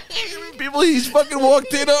 People he's fucking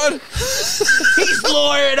walked in on. He's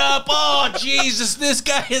lawyered up. Oh, Jesus. This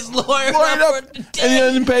guy is lawyered up. And he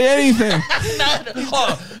doesn't pay anything.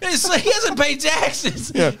 He hasn't paid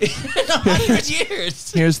taxes Yeah. in 100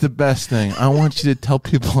 years. Here's the best thing. I want you to tell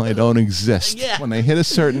people I don't exist. Yeah. When they hit a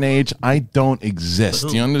certain age, I don't exist.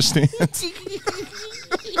 Do you understand?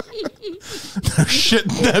 Now shit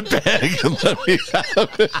in that bag and let me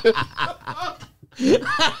have it.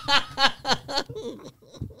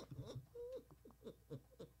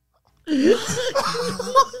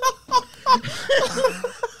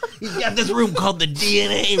 He's got this room called the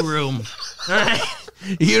DNA room. All right?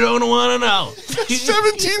 You don't want to know.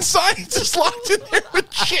 17 scientists locked in there with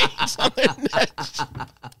chains on their necks.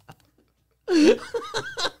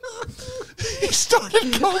 He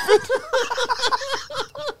started COVID.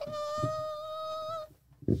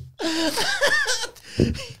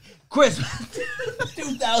 Christmas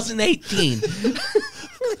 2018.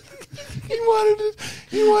 He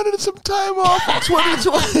wanted some time off in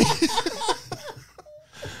 2020.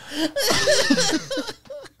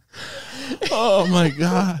 Oh my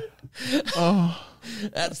God. Oh.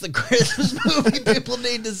 That's the Christmas movie people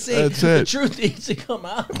need to see. That's The it. truth needs to come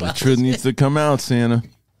out. The truth needs to come out, Santa.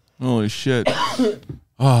 Holy shit.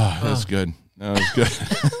 Oh, that's good. That was good.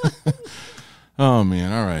 Oh,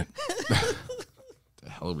 man. All right. What the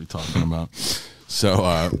hell are we talking about?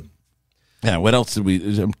 So, yeah, what else did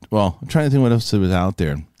we... Well, I'm trying to think what else was out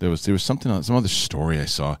there. There was something else, some other story I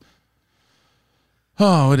saw.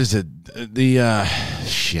 Oh, what is it? The...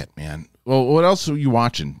 shit, man. Well, what else are you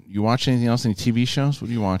watching? You watch anything else? Any TV shows? What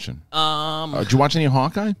are you watching? Did you watch any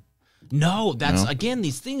Hawkeye? No, that's again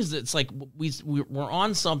these things. It's like we're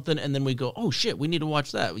on something and then we go, oh shit, we need to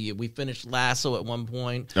watch that. We finished Lasso at one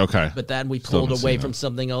point, Okay, but then we Still pulled haven't away seen from that.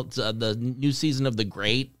 something else. The new season of The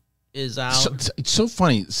Great is out. It's so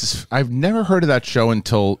funny. I've never heard of that show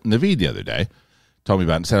until Naveed the other day told me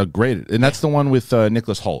about it and said how great. And that's the one with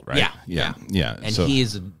Nicholas Hoult, right? Yeah. And And he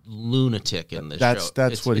is a lunatic in this show.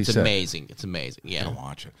 That's what he said. It's amazing. It's amazing. Yeah. I'll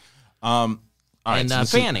watch it. All right, And so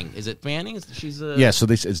this Fanning. Is it Fanning? She's a... Yeah, so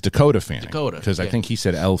it's Dakota Fanning. Dakota, Because I yeah. think he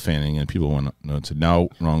said Elle Fanning, and people went and said, no,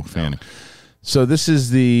 wrong Fanning. So this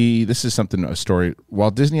is something, a story.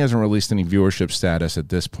 While Disney hasn't released any viewership status at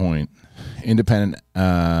this point, independent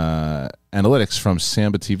analytics from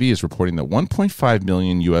Samba TV is reporting that 1.5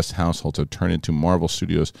 million U.S. households have turned into Marvel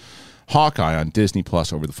Studios' Hawkeye on Disney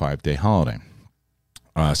Plus over the 5-day holiday.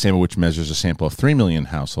 Samba, which measures a sample of 3 million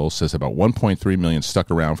households, says about 1.3 million stuck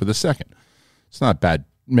around for the second. It's not bad,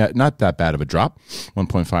 not that bad of a drop,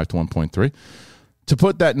 1.5 to 1.3. To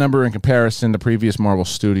put that number in comparison, the previous Marvel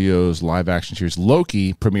Studios live-action series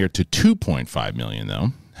Loki premiered to 2.5 million,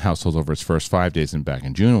 though. Households over its first 5 days and back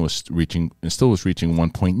in June still was reaching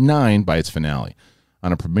 1.9 by its finale.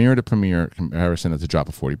 On a premiere-to-premiere comparison, that's a drop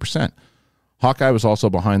of 40%. Hawkeye was also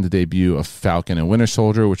behind the debut of Falcon and Winter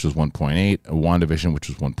Soldier, which was 1.8, WandaVision, which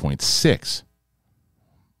was 1.6.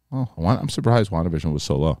 Well, I'm surprised WandaVision was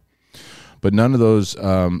so low. But none of those,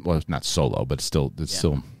 well, not so low, but still,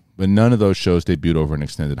 but none of those shows debuted over an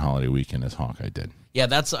extended holiday weekend as Hawkeye did. Yeah,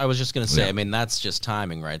 I was just going to say, Yeah. I mean, that's just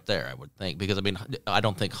timing right there, I would think. Because, I mean, I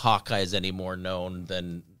don't think Hawkeye is any more known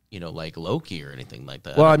than, like Loki or anything like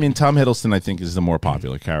that. Well, I mean, Tom Hiddleston, I think, is the more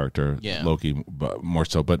popular character. Yeah. Loki, more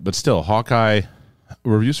so. But still, Hawkeye,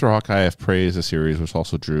 reviews for Hawkeye have praised the series, which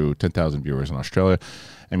also drew 10,000 viewers in Australia.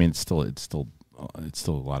 I mean, it's still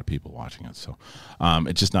a lot of people watching it. So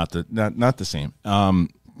it's just not the same.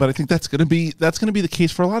 But I think that's going to be the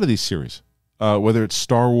case for a lot of these series, whether it's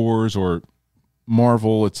Star Wars or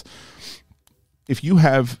Marvel. It's if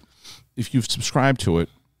you've subscribed to it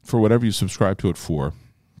for whatever you subscribe to it for,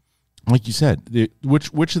 like you said,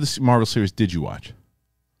 which of the Marvel series did you watch?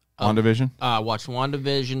 WandaVision, watched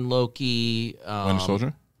WandaVision, Loki, Winter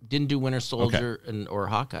Soldier. Didn't do Winter Soldier or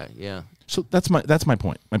Hawkeye. Yeah. So that's my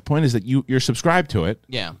point. My point is that you're subscribed to it.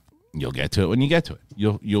 Yeah. You'll get to it when you get to it.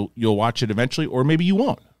 You'll watch it eventually, or maybe you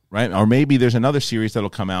won't. Right? Or maybe there's another series that'll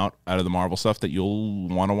come out of the Marvel stuff that you'll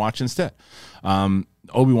want to watch instead.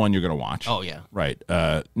 Obi-Wan you're going to watch. Oh, yeah. Right.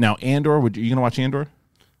 Now, Andor, you going to watch Andor?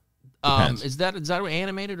 Is that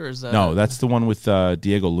animated or is that? No, that's the one with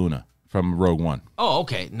Diego Luna from Rogue One. Oh,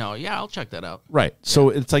 okay. No, yeah, I'll check that out. Right. So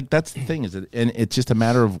it's like that's the thing, and it's just a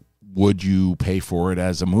matter of would you pay for it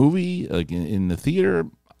as a movie, like in the theater?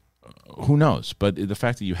 Who knows? But the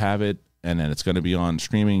fact that you have it and then it's going to be on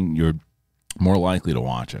streaming, you're more likely to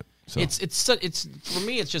watch it. So It's for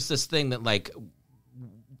me. It's just this thing that like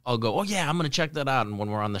I'll go, oh yeah, I'm gonna check that out, and when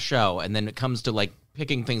we're on the show, and then it comes to like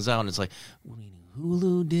picking things out, and it's like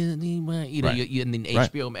Hulu, Disney, you know, Right. and then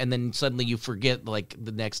Right. HBO, and then suddenly you forget like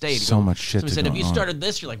the next day. So much shit Somebody to said, go "Have you on." started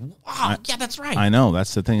this?" You're like, "Wow, yeah, that's right." I know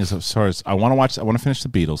that's the thing. Is as far as I want to finish the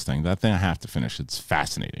Beatles thing. That thing I have to finish. It's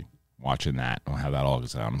fascinating watching that. I'll have that all.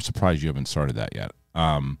 I'm surprised you haven't started that yet.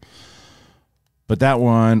 But that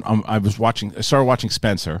one, I started watching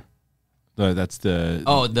Spencer. That's the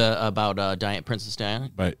about Princess Diana.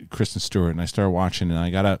 by Kristen Stewart, and I started watching,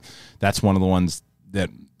 and that's one of the ones that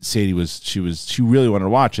Sadie she really wanted to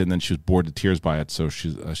watch it, and then she was bored to tears by it. So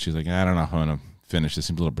she's like, I don't know if I'm gonna finish. This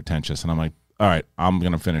seems a little pretentious, and I'm like, all right, I'm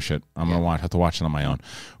gonna finish it. I'm gonna have to watch it on my own,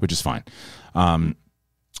 which is fine.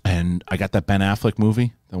 And I got that Ben Affleck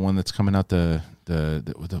movie, the one that's coming out the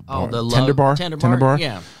Tender Bar.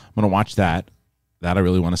 Yeah, I'm gonna watch that. That I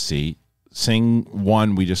really want to see. Sing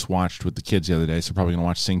 1 we just watched with the kids the other day, so probably gonna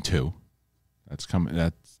watch Sing 2. That's coming.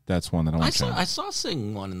 That's one that I want to see. I saw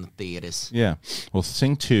Sing 1 in the theaters. Yeah. Well,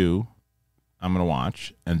 Sing 2 I'm gonna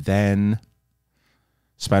watch, and then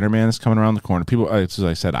Spider-Man is coming around the corner. People, as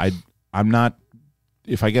I said, I'm not.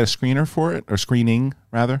 If I get a screener for it or screening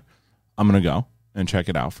rather, I'm gonna go and check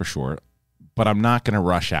it out for sure. But I'm not gonna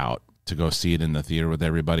rush out to go see it in the theater with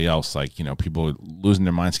everybody else. Like, you know, people are losing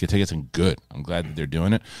their minds to get tickets, and good. I'm glad that they're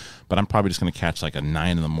doing it. But I'm probably just going to catch like a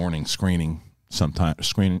 9 a.m. screening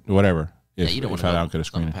whatever. You don't want if I to don't get a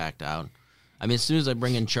screening. packed out. I mean, as soon as I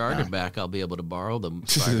bring Uncharted back, I'll be able to borrow the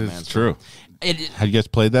Spider-Man. It's true. Have you guys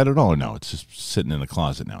played that at all, or no? It's just sitting in the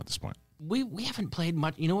closet now at this point. We haven't played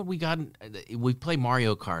much. You know what we got? We play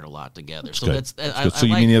Mario Kart a lot together. It's So good. that's It's good. So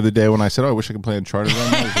you mean the other day when I said, "Oh, I wish I could play Uncharted"?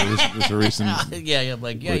 There's a reason. yeah, I'm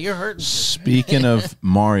like, yeah, you're hurting. Speaking of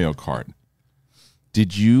Mario Kart,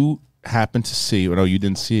 did you happen to see? No, you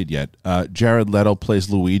didn't see it yet. Jared Leto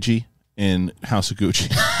plays Luigi in House of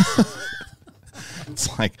Gucci.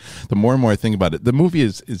 It's like the more and more I think about it, the movie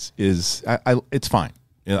is it's fine.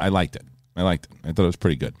 I liked it. I thought it was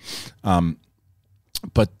pretty good.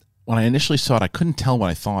 But when I initially saw it, I couldn't tell what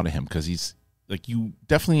I thought of him because he's like, you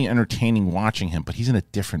definitely entertaining watching him, but he's in a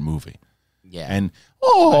different movie. Yeah. And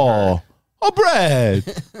Brad,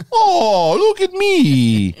 look at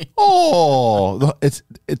me.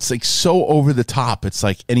 It's like so over the top. It's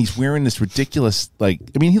like, and he's wearing this ridiculous, like,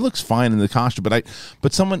 I mean, he looks fine in the costume, but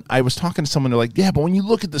I was talking to someone, they're like, yeah, but when you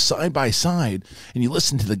look at the side by side and you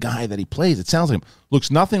listen to the guy that he plays, it sounds like him,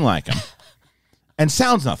 looks nothing like him, and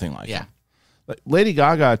sounds nothing like him. Like Lady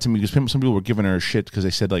Gaga, to me, because some people were giving her shit because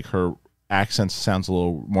they said like her accent sounds a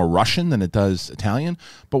little more Russian than it does Italian.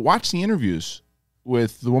 But watch the interviews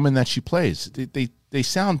with the woman that she plays; they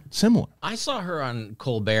sound similar. I saw her on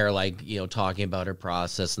Colbert, like, you know, talking about her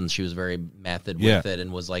process, and she was very method with it,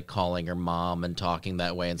 and was like calling her mom and talking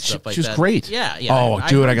that way and stuff like that. She was great. Yeah. Oh,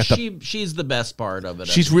 dude, she's the best part of it.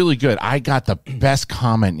 She's really good. I got the best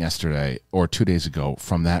comment yesterday or 2 days ago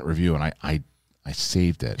from that review, and I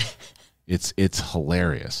saved it. It's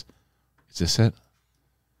hilarious. Is this it?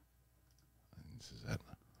 This is it.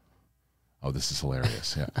 Oh, this is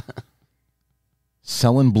hilarious. Yeah.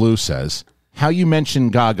 Selin Blue says, how you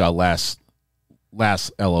mentioned Gaga last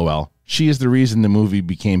LOL. She is the reason the movie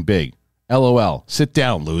became big. LOL. Sit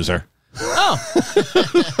down, loser. Oh.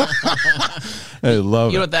 I love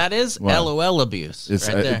it. You know what that is? What? LOL abuse. It's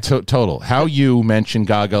right there. total. How you mentioned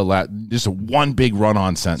Gaga just one big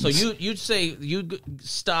run-on sentence. So you'd say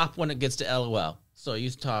stop when it gets to LOL. So you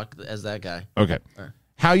talk as that guy. Okay.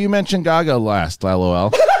 How you mentioned Gaga last,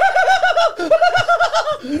 LOL.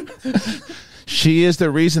 She is the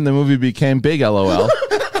reason the movie became big, LOL.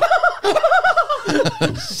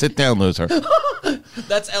 Sit down, loser.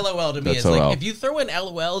 That's LOL to me. It's LOL. like if you throw in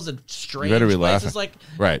LOLs in strange You better be places, laughing. like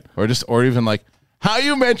right, or even like, how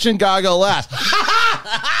you mentioned Gaga last.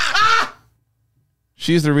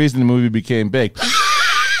 She's the reason the movie became big.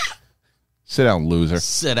 Sit down, loser.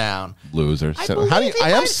 Sit down, loser.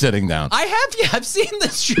 I am sitting down. I have. Yeah, I've seen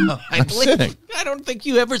this show. I'm sitting. I don't think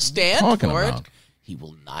you ever stand Talking for about? it. He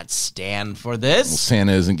will not stand for Well, this.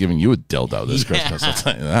 Santa isn't giving you a dildo this Christmas, I'll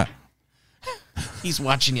tell you that. He's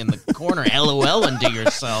watching you in the corner, LOL into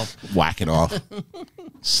yourself. Whack it off.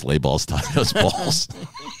 Sleigh balls, those balls.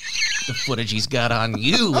 The footage he's got on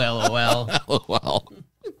you, LOL. LOL.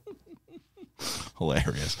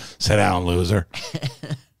 Hilarious. Sit down, loser.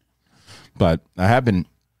 But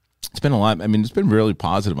it's been a lot. I mean, it's been really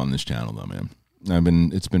positive on this channel, though,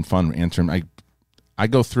 man. It's been fun answering. I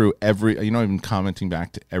go through every, I've been commenting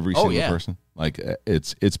back to every single person. Like,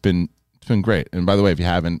 it's been great. And by the way, if you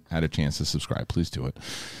haven't had a chance to subscribe, please do it.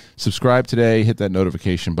 Subscribe today. Hit that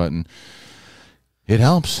notification button. It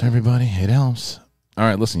helps, everybody. It helps. All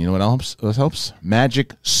right, listen, you know what helps? What helps?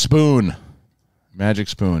 Magic Spoon. Magic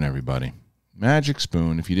Spoon, everybody. Magic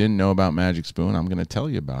Spoon. If you didn't know about Magic Spoon, I'm going to tell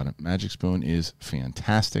you about it. Magic Spoon is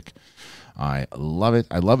fantastic. I love it.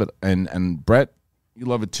 I love it. And Brett, you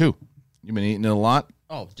love it too. You've been eating it a lot.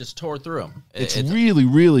 Oh, just tore through them. It's really,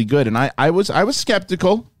 really good. And I was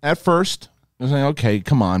skeptical at first. I was like, okay,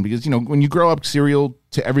 come on. Because, when you grow up, cereal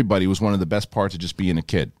to everybody was one of the best parts of just being a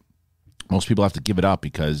kid. Most people have to give it up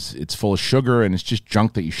because it's full of sugar and it's just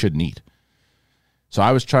junk that you shouldn't eat. So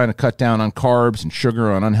I was trying to cut down on carbs and sugar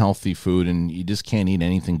on unhealthy food, and you just can't eat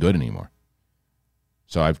anything good anymore.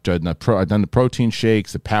 So I've done the protein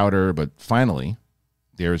shakes, the powder, but finally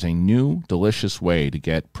there's a new delicious way to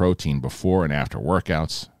get protein before and after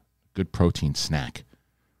workouts. Good protein snack.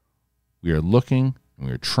 We are looking and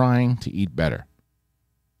we are trying to eat better.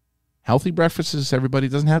 Healthy breakfasts, everybody,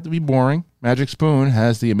 doesn't have to be boring. Magic Spoon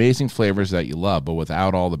has the amazing flavors that you love, but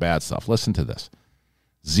without all the bad stuff. Listen to this.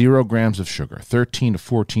 0 grams of sugar, 13 to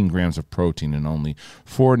 14 grams of protein, and only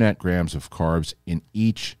 4 net grams of carbs in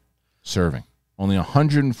each serving. Only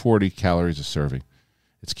 140 calories a serving.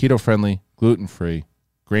 It's keto-friendly, gluten-free,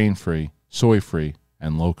 grain-free, soy-free,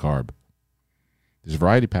 and low-carb. There's a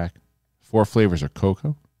variety pack. 4 flavors are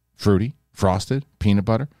cocoa, fruity, frosted, peanut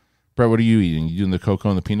butter. Brett, what are you eating? You doing the cocoa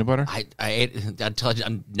and the peanut butter? I ate. I tell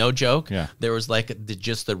you, no joke. Yeah. There was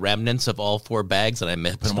just the remnants of all 4 bags, and I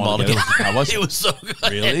mixed them all together. together. Was it? It was so good.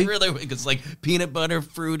 Really? It really, it's like peanut butter,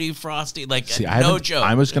 fruity, frosty. See, no joke.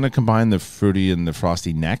 I was going to combine the fruity and the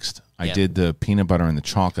frosty next. I did the peanut butter and the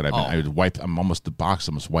chocolate. The box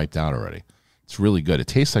almost wiped out already. It's really good. It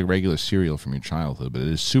tastes like regular cereal from your childhood, but it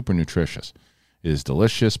is super nutritious. It is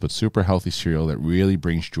delicious, but super healthy cereal that really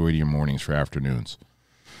brings joy to your mornings for afternoons.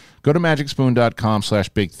 Go to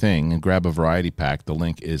magicspoon.com/bigthing and grab a variety pack. The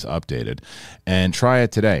link is updated. And try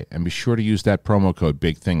it today. And be sure to use that promo code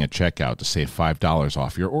BIGTHING at checkout to save $5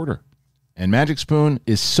 off your order. And Magic Spoon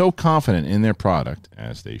is so confident in their product,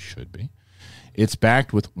 as they should be, it's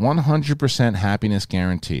backed with 100% happiness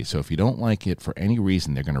guarantee. So if you don't like it for any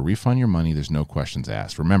reason, they're going to refund your money. There's no questions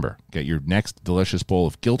asked. Remember, get your next delicious bowl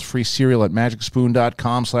of guilt-free cereal at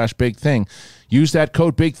magicspoon.com/bigthing. Use that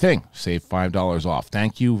code BIGTHING. Save $5 off.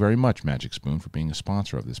 Thank you very much, Magic Spoon, for being a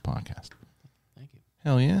sponsor of this podcast. Thank you.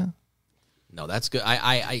 Hell yeah. No, that's good.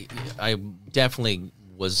 I definitely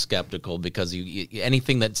was skeptical because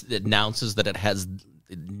anything that announces that it has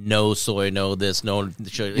no soy, no this, no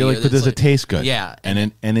sugar. You're like, but does it taste good? Yeah,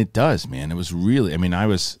 and it does, man. It was really. I mean,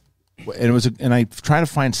 and I try to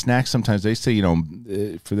find snacks. Sometimes they say,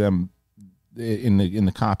 for them in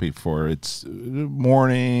the copy for it's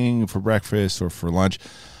morning, for breakfast, or for lunch.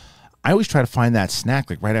 I always try to find that snack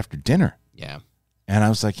like right after dinner. Yeah, and I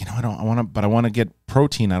was like, I want to get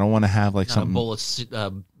protein. I don't want to have like something. A bowl of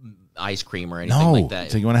ice cream or anything like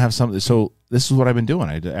that. So you want to have something. So this is what I've been doing.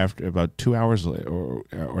 After about 2 hours or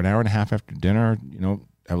an hour and a half after dinner, have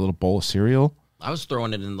a little bowl of cereal. I was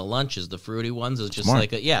throwing it in the lunches, the fruity ones. It's just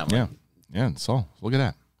Smart. yeah. So look at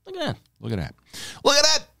that. Look at that. Look at that. Look at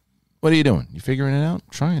that. What are you doing? You figuring it out?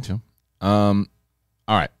 Trying to. All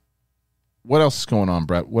right. What else is going on,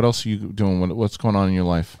 Brett? What else are you doing? What's going on in your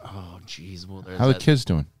life? Oh, geez. Well, how are the kids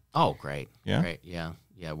doing? Oh, great. Yeah. Great. Yeah.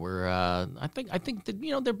 Yeah, we're. I think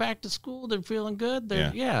that they're back to school. They're feeling good.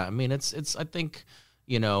 I mean, it's. I think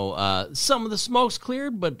some of the smoke's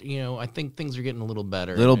cleared, but I think things are getting a little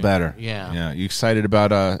better. Better. Yeah. Yeah. You excited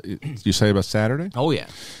about Saturday? Oh yeah.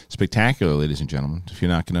 Spectacular, ladies and gentlemen. If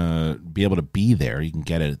you're not gonna be able to be there, you can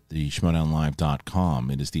get it at the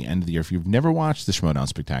schmodownlive.com. It is the end of the year. If you've never watched the Schmodown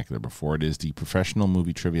Spectacular before, it is the Professional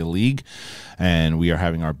Movie Trivia League, and we are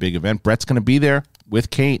having our big event. Brett's gonna be there with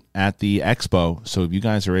Kate at the expo. So if you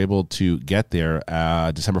guys are able to get there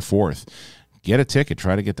December 4th, get a ticket.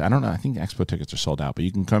 Try to get I don't know. I think expo tickets are sold out, but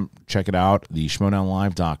you can come check it out. The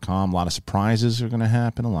schmodownlive.com. A lot of surprises are going to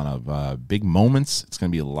happen. A lot of big moments. It's going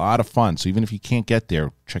to be a lot of fun. So even if you can't get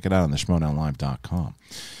there, check it out on the schmodownlive.com.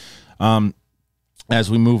 As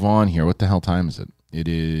we move on here, what the hell time is it? It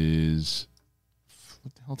is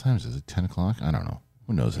what the hell time is it? Is it 10 o'clock? I don't know.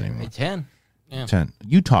 Who knows anymore? 10. Yeah. 10.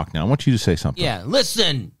 You talk now. I want you to say something. Yeah.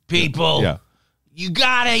 Listen, people. Yeah. You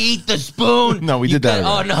gotta eat the spoon. No, we did that.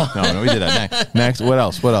 Oh no, no, we did that. Next, what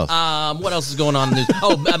else? What else? What else is going on in the news?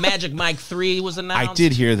 Oh, Magic Mike 3 was announced. I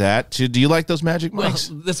did hear that. Do you like those Magic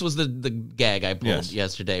Mics? Well, this was the gag I pulled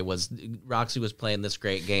yesterday. Was Roxy was playing this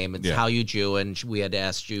great game? It's how you do, and we had to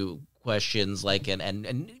ask you questions like and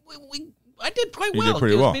I did quite well. You did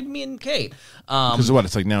pretty well. Maybe me and Kate. Because what?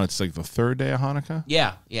 It's like now. It's like the third day of Hanukkah.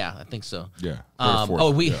 Yeah, I think so. Yeah. And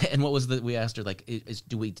what was we asked her like,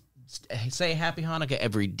 do we say Happy Hanukkah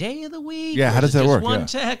every day of the week? Yeah, how does that work? One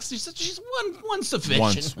text. She said she's one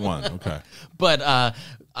sufficient. One. Okay. But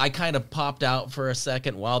I kind of popped out for a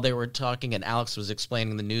second while they were talking, and Alex was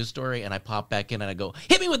explaining the news story, and I popped back in and I go,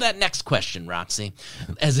 "Hit me with that next question, Roxy,"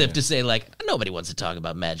 as if to say like nobody wants to talk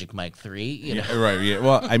about Magic Mike 3. You know? Right. Yeah.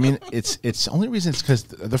 Well, I mean, it's the only reason it's because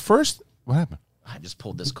the first. What happened? I just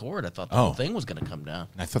pulled this cord. I thought the whole thing was going to come down.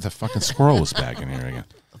 I thought the fucking squirrel was back in here again.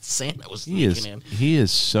 Santa was sneaking in. He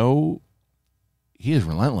is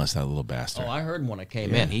relentless, that little bastard. Oh, I heard him when I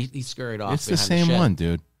came in. He scurried off. It's the same one,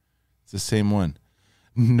 dude. It's the same one.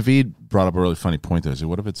 Naveed brought up a really funny point there. I said,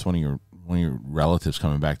 what if it's one of your relatives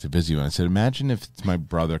coming back to visit you? And I said, imagine if it's my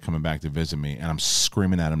brother coming back to visit me and I'm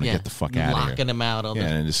screaming at him to get the fuck out of here. Locking him out.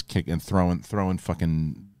 And just kicking and throwing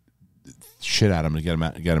fucking shit at him to get him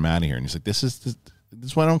out of here. And he's like, this is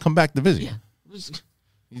why I don't come back to visit you. Yeah. What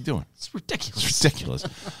are you doing? It's ridiculous. It's ridiculous.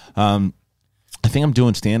 I think I'm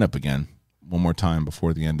doing stand up again one more time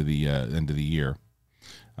before the end of the year.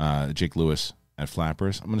 Jake Lewis at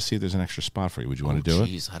Flappers. I'm going to see if there's an extra spot for you. Would you want to do it?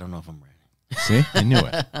 Jeez, I don't know if I'm ready. See, I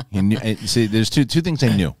knew it. See, there's two things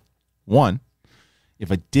I knew. One,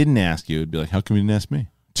 if I didn't ask you, it'd be like, how come you didn't ask me?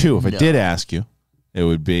 Two, if I did ask you, it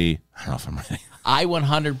would be, I don't know if I'm ready. I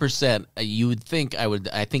 100%. You would think I would.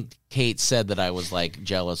 I think Kate said that I was like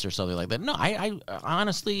jealous or something like that. No, I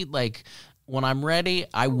honestly like when I'm ready,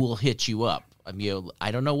 I will hit you up. I mean, I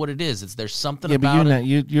don't know what it is. There's something about it.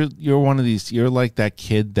 You're one of these. You're like that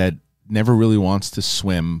kid that never really wants to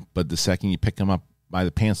swim, but the second you pick him up by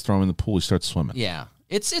the pants, throw him in the pool, he starts swimming. Yeah,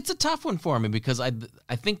 it's a tough one for me because I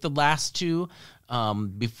think the last two.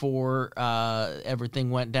 Before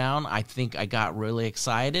everything went down, I think I got really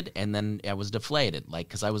excited, and then I was deflated, like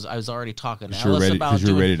because I was already talking to Ellis about because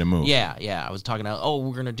you're ready to move. Yeah, I was talking about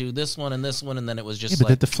we're gonna do this one, and then it was just but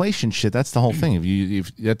the deflation shit. That's the whole thing.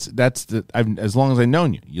 As long as I've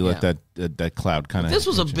known you, you let that cloud kind of. This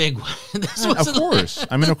was a big one. Of course.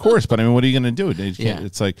 I mean, of course, but I mean, what are you gonna do?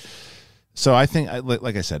 It's like, so I think,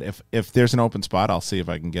 like I said, if there's an open spot, I'll see if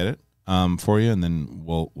I can get it. For you, and then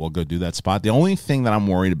we'll go do that spot. The only thing that I'm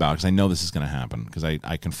worried about, because I know this is going to happen, because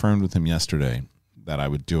I confirmed with him yesterday that I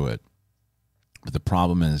would do it, but the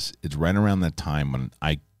problem is it's right around that time when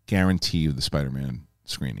I guarantee you the Spider-Man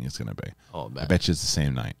screening is going to be. Oh, I bet you it's the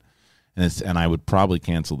same night, and I would probably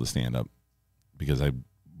cancel the stand-up because I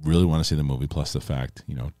really want to see the movie. Plus the fact,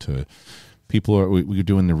 to people we're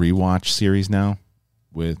doing the rewatch series now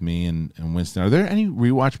with me and Winston. Are there any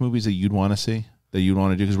rewatch movies that you'd want to see? That you'd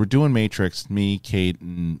want to do, because we're doing Matrix, me, Kate,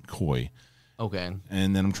 and Coy. Okay.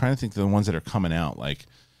 And then I'm trying to think of the ones that are coming out, like.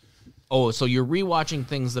 Oh, so you're rewatching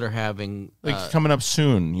things that are having coming up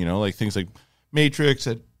soon, like things like Matrix.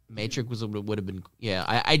 Matrix would have been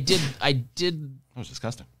I did. That was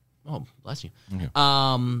disgusting. Oh, bless you. Okay.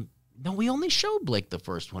 No, we only showed Blake the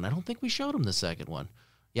first one. I don't think we showed him the second one.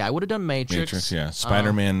 Yeah, I would have done Matrix. Yeah.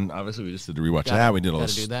 Spider-Man. Obviously, we just did the rewatch of that. We did all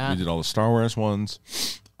we did all the Star Wars ones.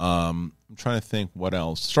 I'm trying to think what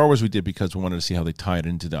else. Star Wars we did because we wanted to see how they tied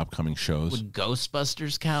into the upcoming shows. Would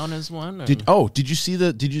Ghostbusters count as one? Or? Did you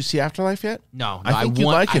see Afterlife yet? No, I think you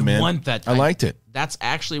like it, man. I want that. I liked it. That's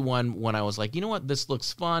actually one when I was like, you know what, this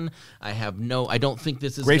looks fun. I don't think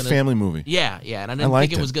this is great family movie. Yeah, and I didn't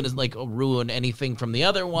think it was gonna like ruin anything from the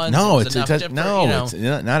other ones. No, it's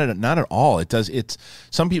not at all. It does. It's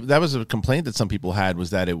some people. That was a complaint that some people had, was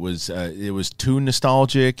that it was too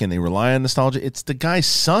nostalgic and they rely on nostalgia. It's the guy's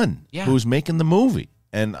son who's making the movie,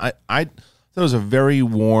 and I thought it was a very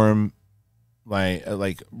warm,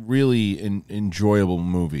 like really enjoyable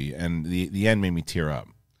movie, and the end made me tear up.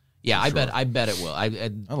 Yeah, I bet it will.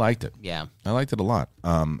 I liked it. Yeah, I liked it a lot.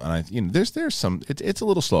 And there's some. It's a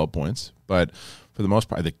little slow at points, but for the most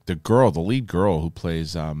part, the lead girl who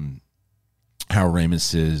plays Harold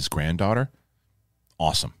Ramis's granddaughter,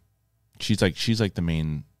 awesome. She's like the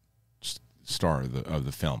main star of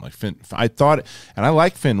the film. Like Finn, I thought, and I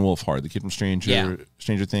like Finn Wolfhard, the kid from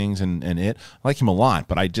Stranger Things, and it. I like him a lot,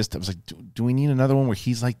 but I was like, do we need another one where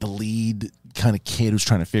he's like the lead kind of kid who's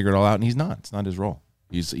trying to figure it all out? And he's not. It's not his role.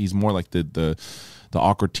 He's more like the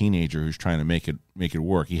awkward teenager who's trying to make it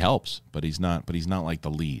work. He helps, but he's not like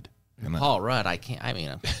the lead. And Paul Rudd, I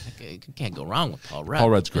can't go wrong with Paul Rudd. Paul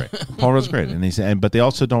Rudd's great. Paul Rudd's great, but they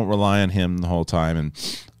also don't rely on him the whole time.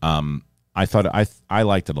 And I thought I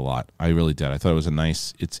liked it a lot. I really did. I thought it was a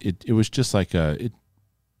nice. It was just like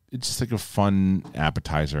it's just like a fun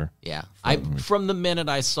appetizer. Yeah. From the minute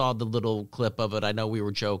I saw the little clip of it, I know we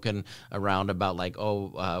were joking around about like,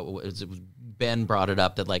 Ben brought it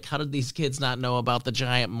up that like, how did these kids not know about the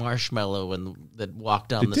giant marshmallow that walked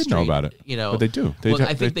down the street? They did know about it, but they do.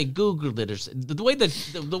 I think they Googled it, or the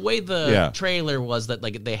way the trailer was that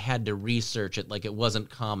like they had to research it, like it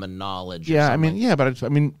wasn't common knowledge. Yeah, but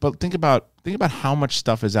think about how much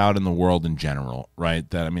stuff is out in the world in general, right?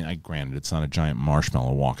 That granted, it's not a giant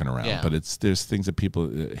marshmallow walking around, but there's things that people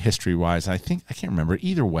history wise. I can't remember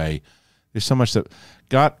either way. There's so much that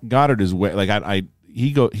Goddard is way like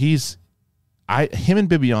him and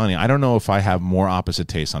Bibiani. I don't know if I have more opposite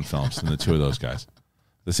tastes on films than the two of those guys.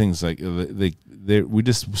 The things like we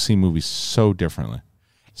just see movies so differently.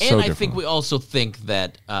 And I think we also think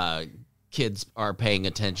that kids are paying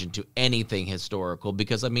attention to anything historical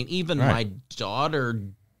because even my daughter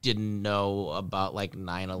didn't know about like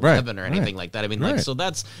 9/11 or anything like that. So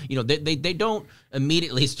that's they don't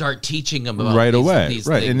immediately start teaching them about right away, these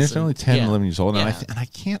right? things. And they're only 10, 11 years old, and I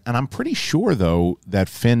can't, and I'm pretty sure though that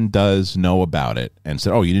Finn does know about it and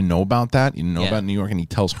said, "Oh, you didn't know about that? You didn't know about New York?" And he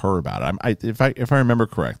tells her about it. If I remember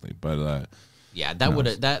correctly, but. Yeah, that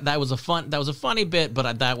was a funny bit,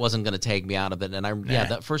 but that wasn't going to take me out of it. And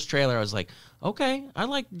that first trailer, I was like, okay, I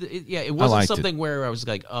like it. Yeah, it wasn't something where I was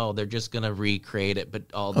like, oh, they're just going to recreate it, but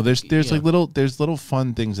there's little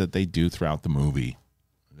fun things that they do throughout the movie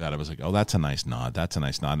that I was like, oh, that's a nice nod. That's a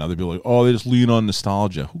nice nod. And other people are like, oh, they just lean on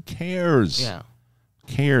nostalgia. Who cares? Yeah,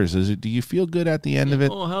 who cares? Do you feel good at the end of it?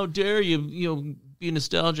 Oh, how dare you be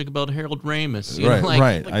nostalgic about Harold Ramis?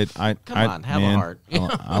 Right. Come on, have a heart.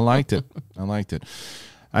 I liked it.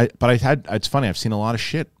 It's funny. I've seen a lot of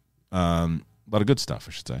shit, a lot of good stuff,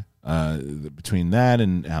 I should say. Between that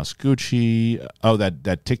and House Gucci,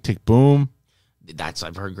 that Tick Tick Boom.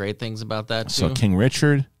 I've heard great things about that too. So King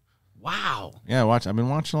Richard. Wow. Yeah, I've been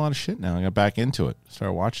watching a lot of shit now. I got back into it.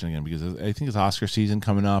 Started watching again because I think it's Oscar season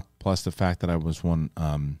coming up. Plus the fact that I was there's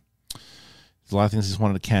a lot of things I just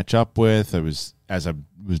wanted to catch up with. As I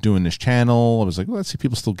was doing this channel, I was like, well, let's see,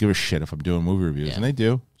 people still give a shit if I'm doing movie reviews, and they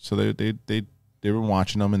do. So they've been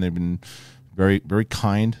watching them, and they've been very, very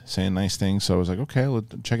kind, saying nice things. So I was like, okay,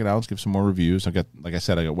 let's check it out. Let's give some more reviews. I got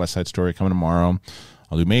West Side Story coming tomorrow.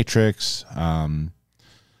 I'll do Matrix. I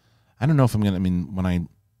don't know if I'm gonna.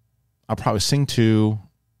 I'll probably sing to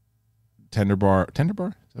Tender Bar. Tender Bar?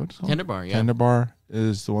 Is that what it's called? Tender Bar, yeah. Tender Bar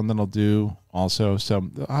is the one that I'll do also. So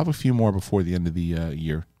I'll have a few more before the end of the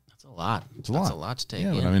year. That's a lot. It's a lot. That's a lot to take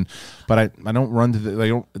in. But I don't run to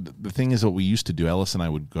the thing is what we used to do. Ellis and I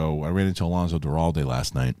would go. I ran into Alonzo Duralde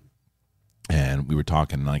last night, and we were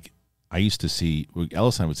talking. Like I used to see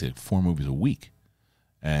Ellis and I would say 4 movies a week,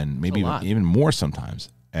 and maybe even more sometimes.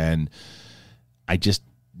 And I just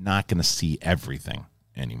not going to see everything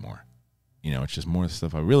anymore. It's just more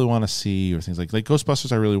stuff I really want to see, or things like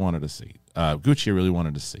Ghostbusters I really wanted to see. Gucci I really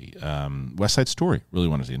wanted to see. West Side Story really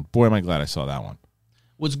wanted to see. And boy, am I glad I saw that one.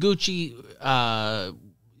 Was Gucci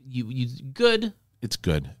you good? It's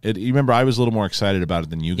good. You remember I was a little more excited about it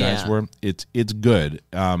than you guys were. It's good.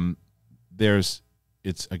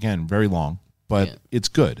 It's again very long, but it's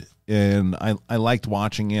good. And I liked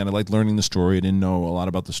watching it. I liked learning the story. I didn't know a lot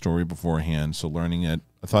about the story beforehand, so learning it.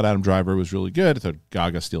 I thought Adam Driver was really good. I thought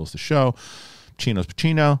Gaga steals the show. Pacino's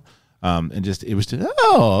Pacino. And it was just,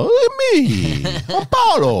 oh, look at me. I'm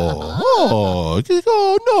Paulo. Oh,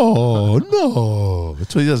 no.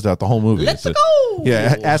 That's what he does throughout the whole movie. Let's go.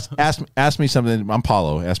 Yeah, ask me something. I'm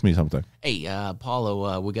Paulo. Ask me something. Hey,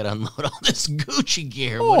 Paulo, we got to unload all this Gucci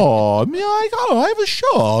gear. Oh, I have a show.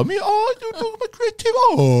 I do my creative.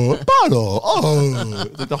 Oh, Paulo.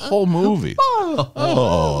 Oh. Like the whole movie. Paulo.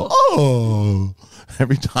 Oh.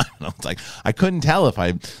 Every time, and I was like, I couldn't tell if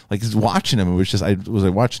I was watching him. It was just I was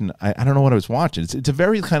like watching. I don't know what I was watching. It's a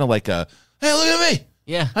very kind of like a hey, look at me.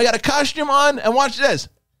 Yeah, I got a costume on, and watch this.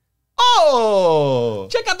 Oh,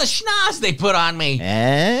 check out the schnoz they put on me.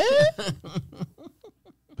 I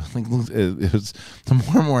think it was the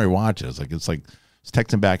more and more I watch it, it's like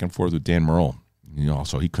texting back and forth with Dan Merle.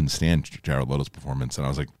 So he couldn't stand Jared Leto's performance, and I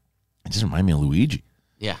was like, it just reminded me of Luigi.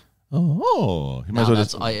 Yeah. Oh,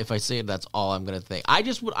 if I say it, that's all I'm going to think. I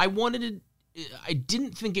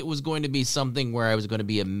didn't think it was going to be something where I was going to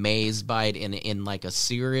be amazed by it in like a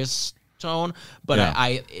serious tone. But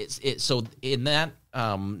Yeah. so in that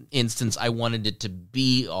instance, I wanted it to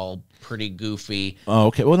be all pretty goofy. Oh,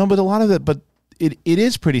 okay. Well, no, but a lot of it, but it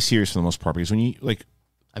is pretty serious for the most part because when you like,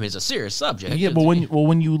 I mean, it's a serious subject. yeah. But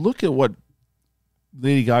when you look at what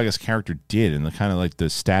Lady Gaga's character did and the kind of like the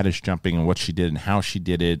status jumping and what she did and how she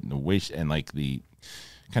did it and the way and like the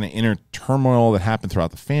kind of inner turmoil that happened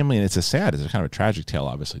throughout the family, and it's a kind of a tragic tale,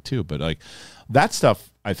 obviously too. But like that stuff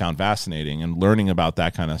I found fascinating, and learning about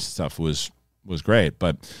that kind of stuff was great.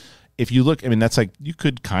 But if you look, I mean, that's like you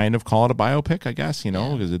could kind of call it a biopic, I guess,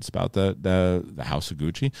 because it's about the House of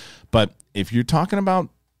Gucci. But if you're talking about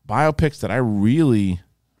biopics that I really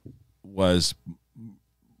was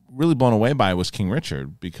blown away by was King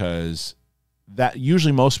Richard, because that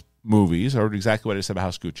usually most movies are exactly what I said about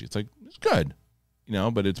House Gucci. It's like, it's good,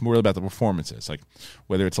 but it's more about the performances. Like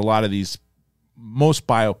whether it's a lot of these, most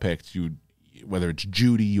biopics, whether it's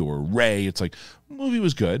Judy or Ray, it's like, movie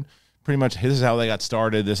was good. Pretty much, this is how they got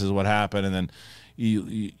started. This is what happened. And then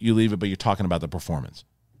you leave it, but you're talking about the performance.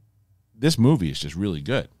 This movie is just really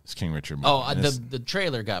good. This King Richard movie. Oh, the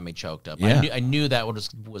trailer got me choked up. Yeah. I knew that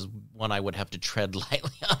was one I would have to tread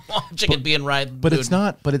lightly on watching it being right. But it's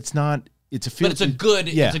not. It's a feel. But it's a good.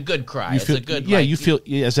 Yeah. It's a good cry. It's a good. Yeah, you feel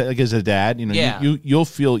as a dad. You'll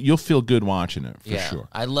feel good watching it for sure.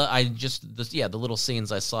 The little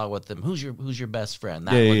scenes I saw with them. Who's your best friend?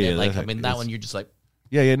 That one. That one you're just like.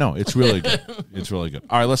 Yeah. No, it's really good. It's really good.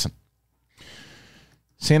 All right, listen.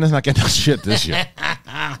 Santa's not getting us shit this year.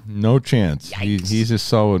 No chance. He's just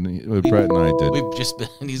so what Brett and I did. We've just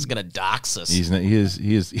been. He's gonna dox us. He's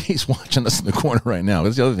watching us in the corner right now.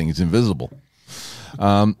 That's the other thing. He's invisible.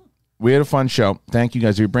 We had a fun show. Thank you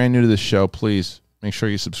guys. If you're brand new to this show, please make sure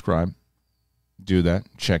you subscribe. Do that.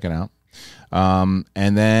 Check it out.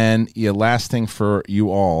 And then last thing for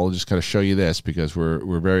you all, just got to show you this because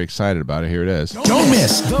we're very excited about it. Here it is. Don't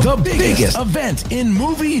miss the biggest event in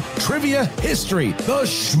movie trivia history, the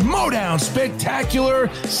Schmodown Spectacular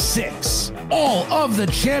 6. All of the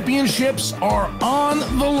championships are on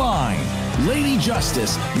the line. Lady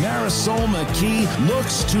Justice Marisol McKee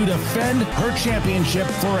looks to defend her championship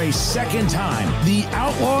for a second time. The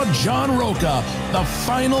Outlaw John Roca, the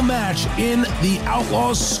final match in the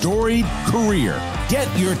Outlaw's storied career. Get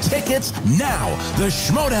your tickets now.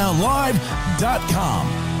 theschmodownlive.com.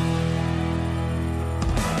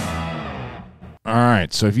 All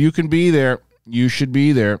right. So if you can be there, you should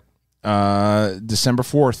be there. December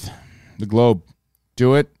 4th, the Globe.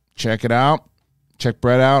 Do it. Check it out. Check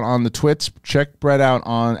Brett out on the Twits. Check Brett out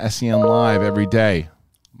on SEN Live every day,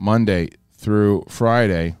 Monday through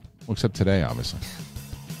Friday. Well, except today, obviously.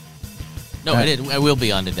 No, I did. I will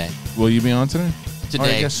be on today. Will you be on today? Today.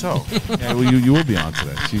 Oh, I guess so. Yeah, well, you will be on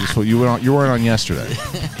today. So you weren't on yesterday.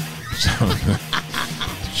 So,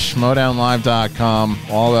 schmodownlive.com,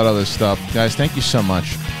 all that other stuff. Guys, thank you so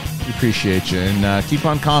much. We appreciate you. And keep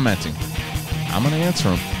on commenting. I'm going to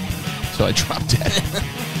answer them until I drop dead.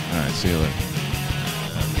 All right, see you later.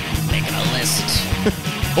 Making a list.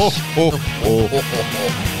 Oh.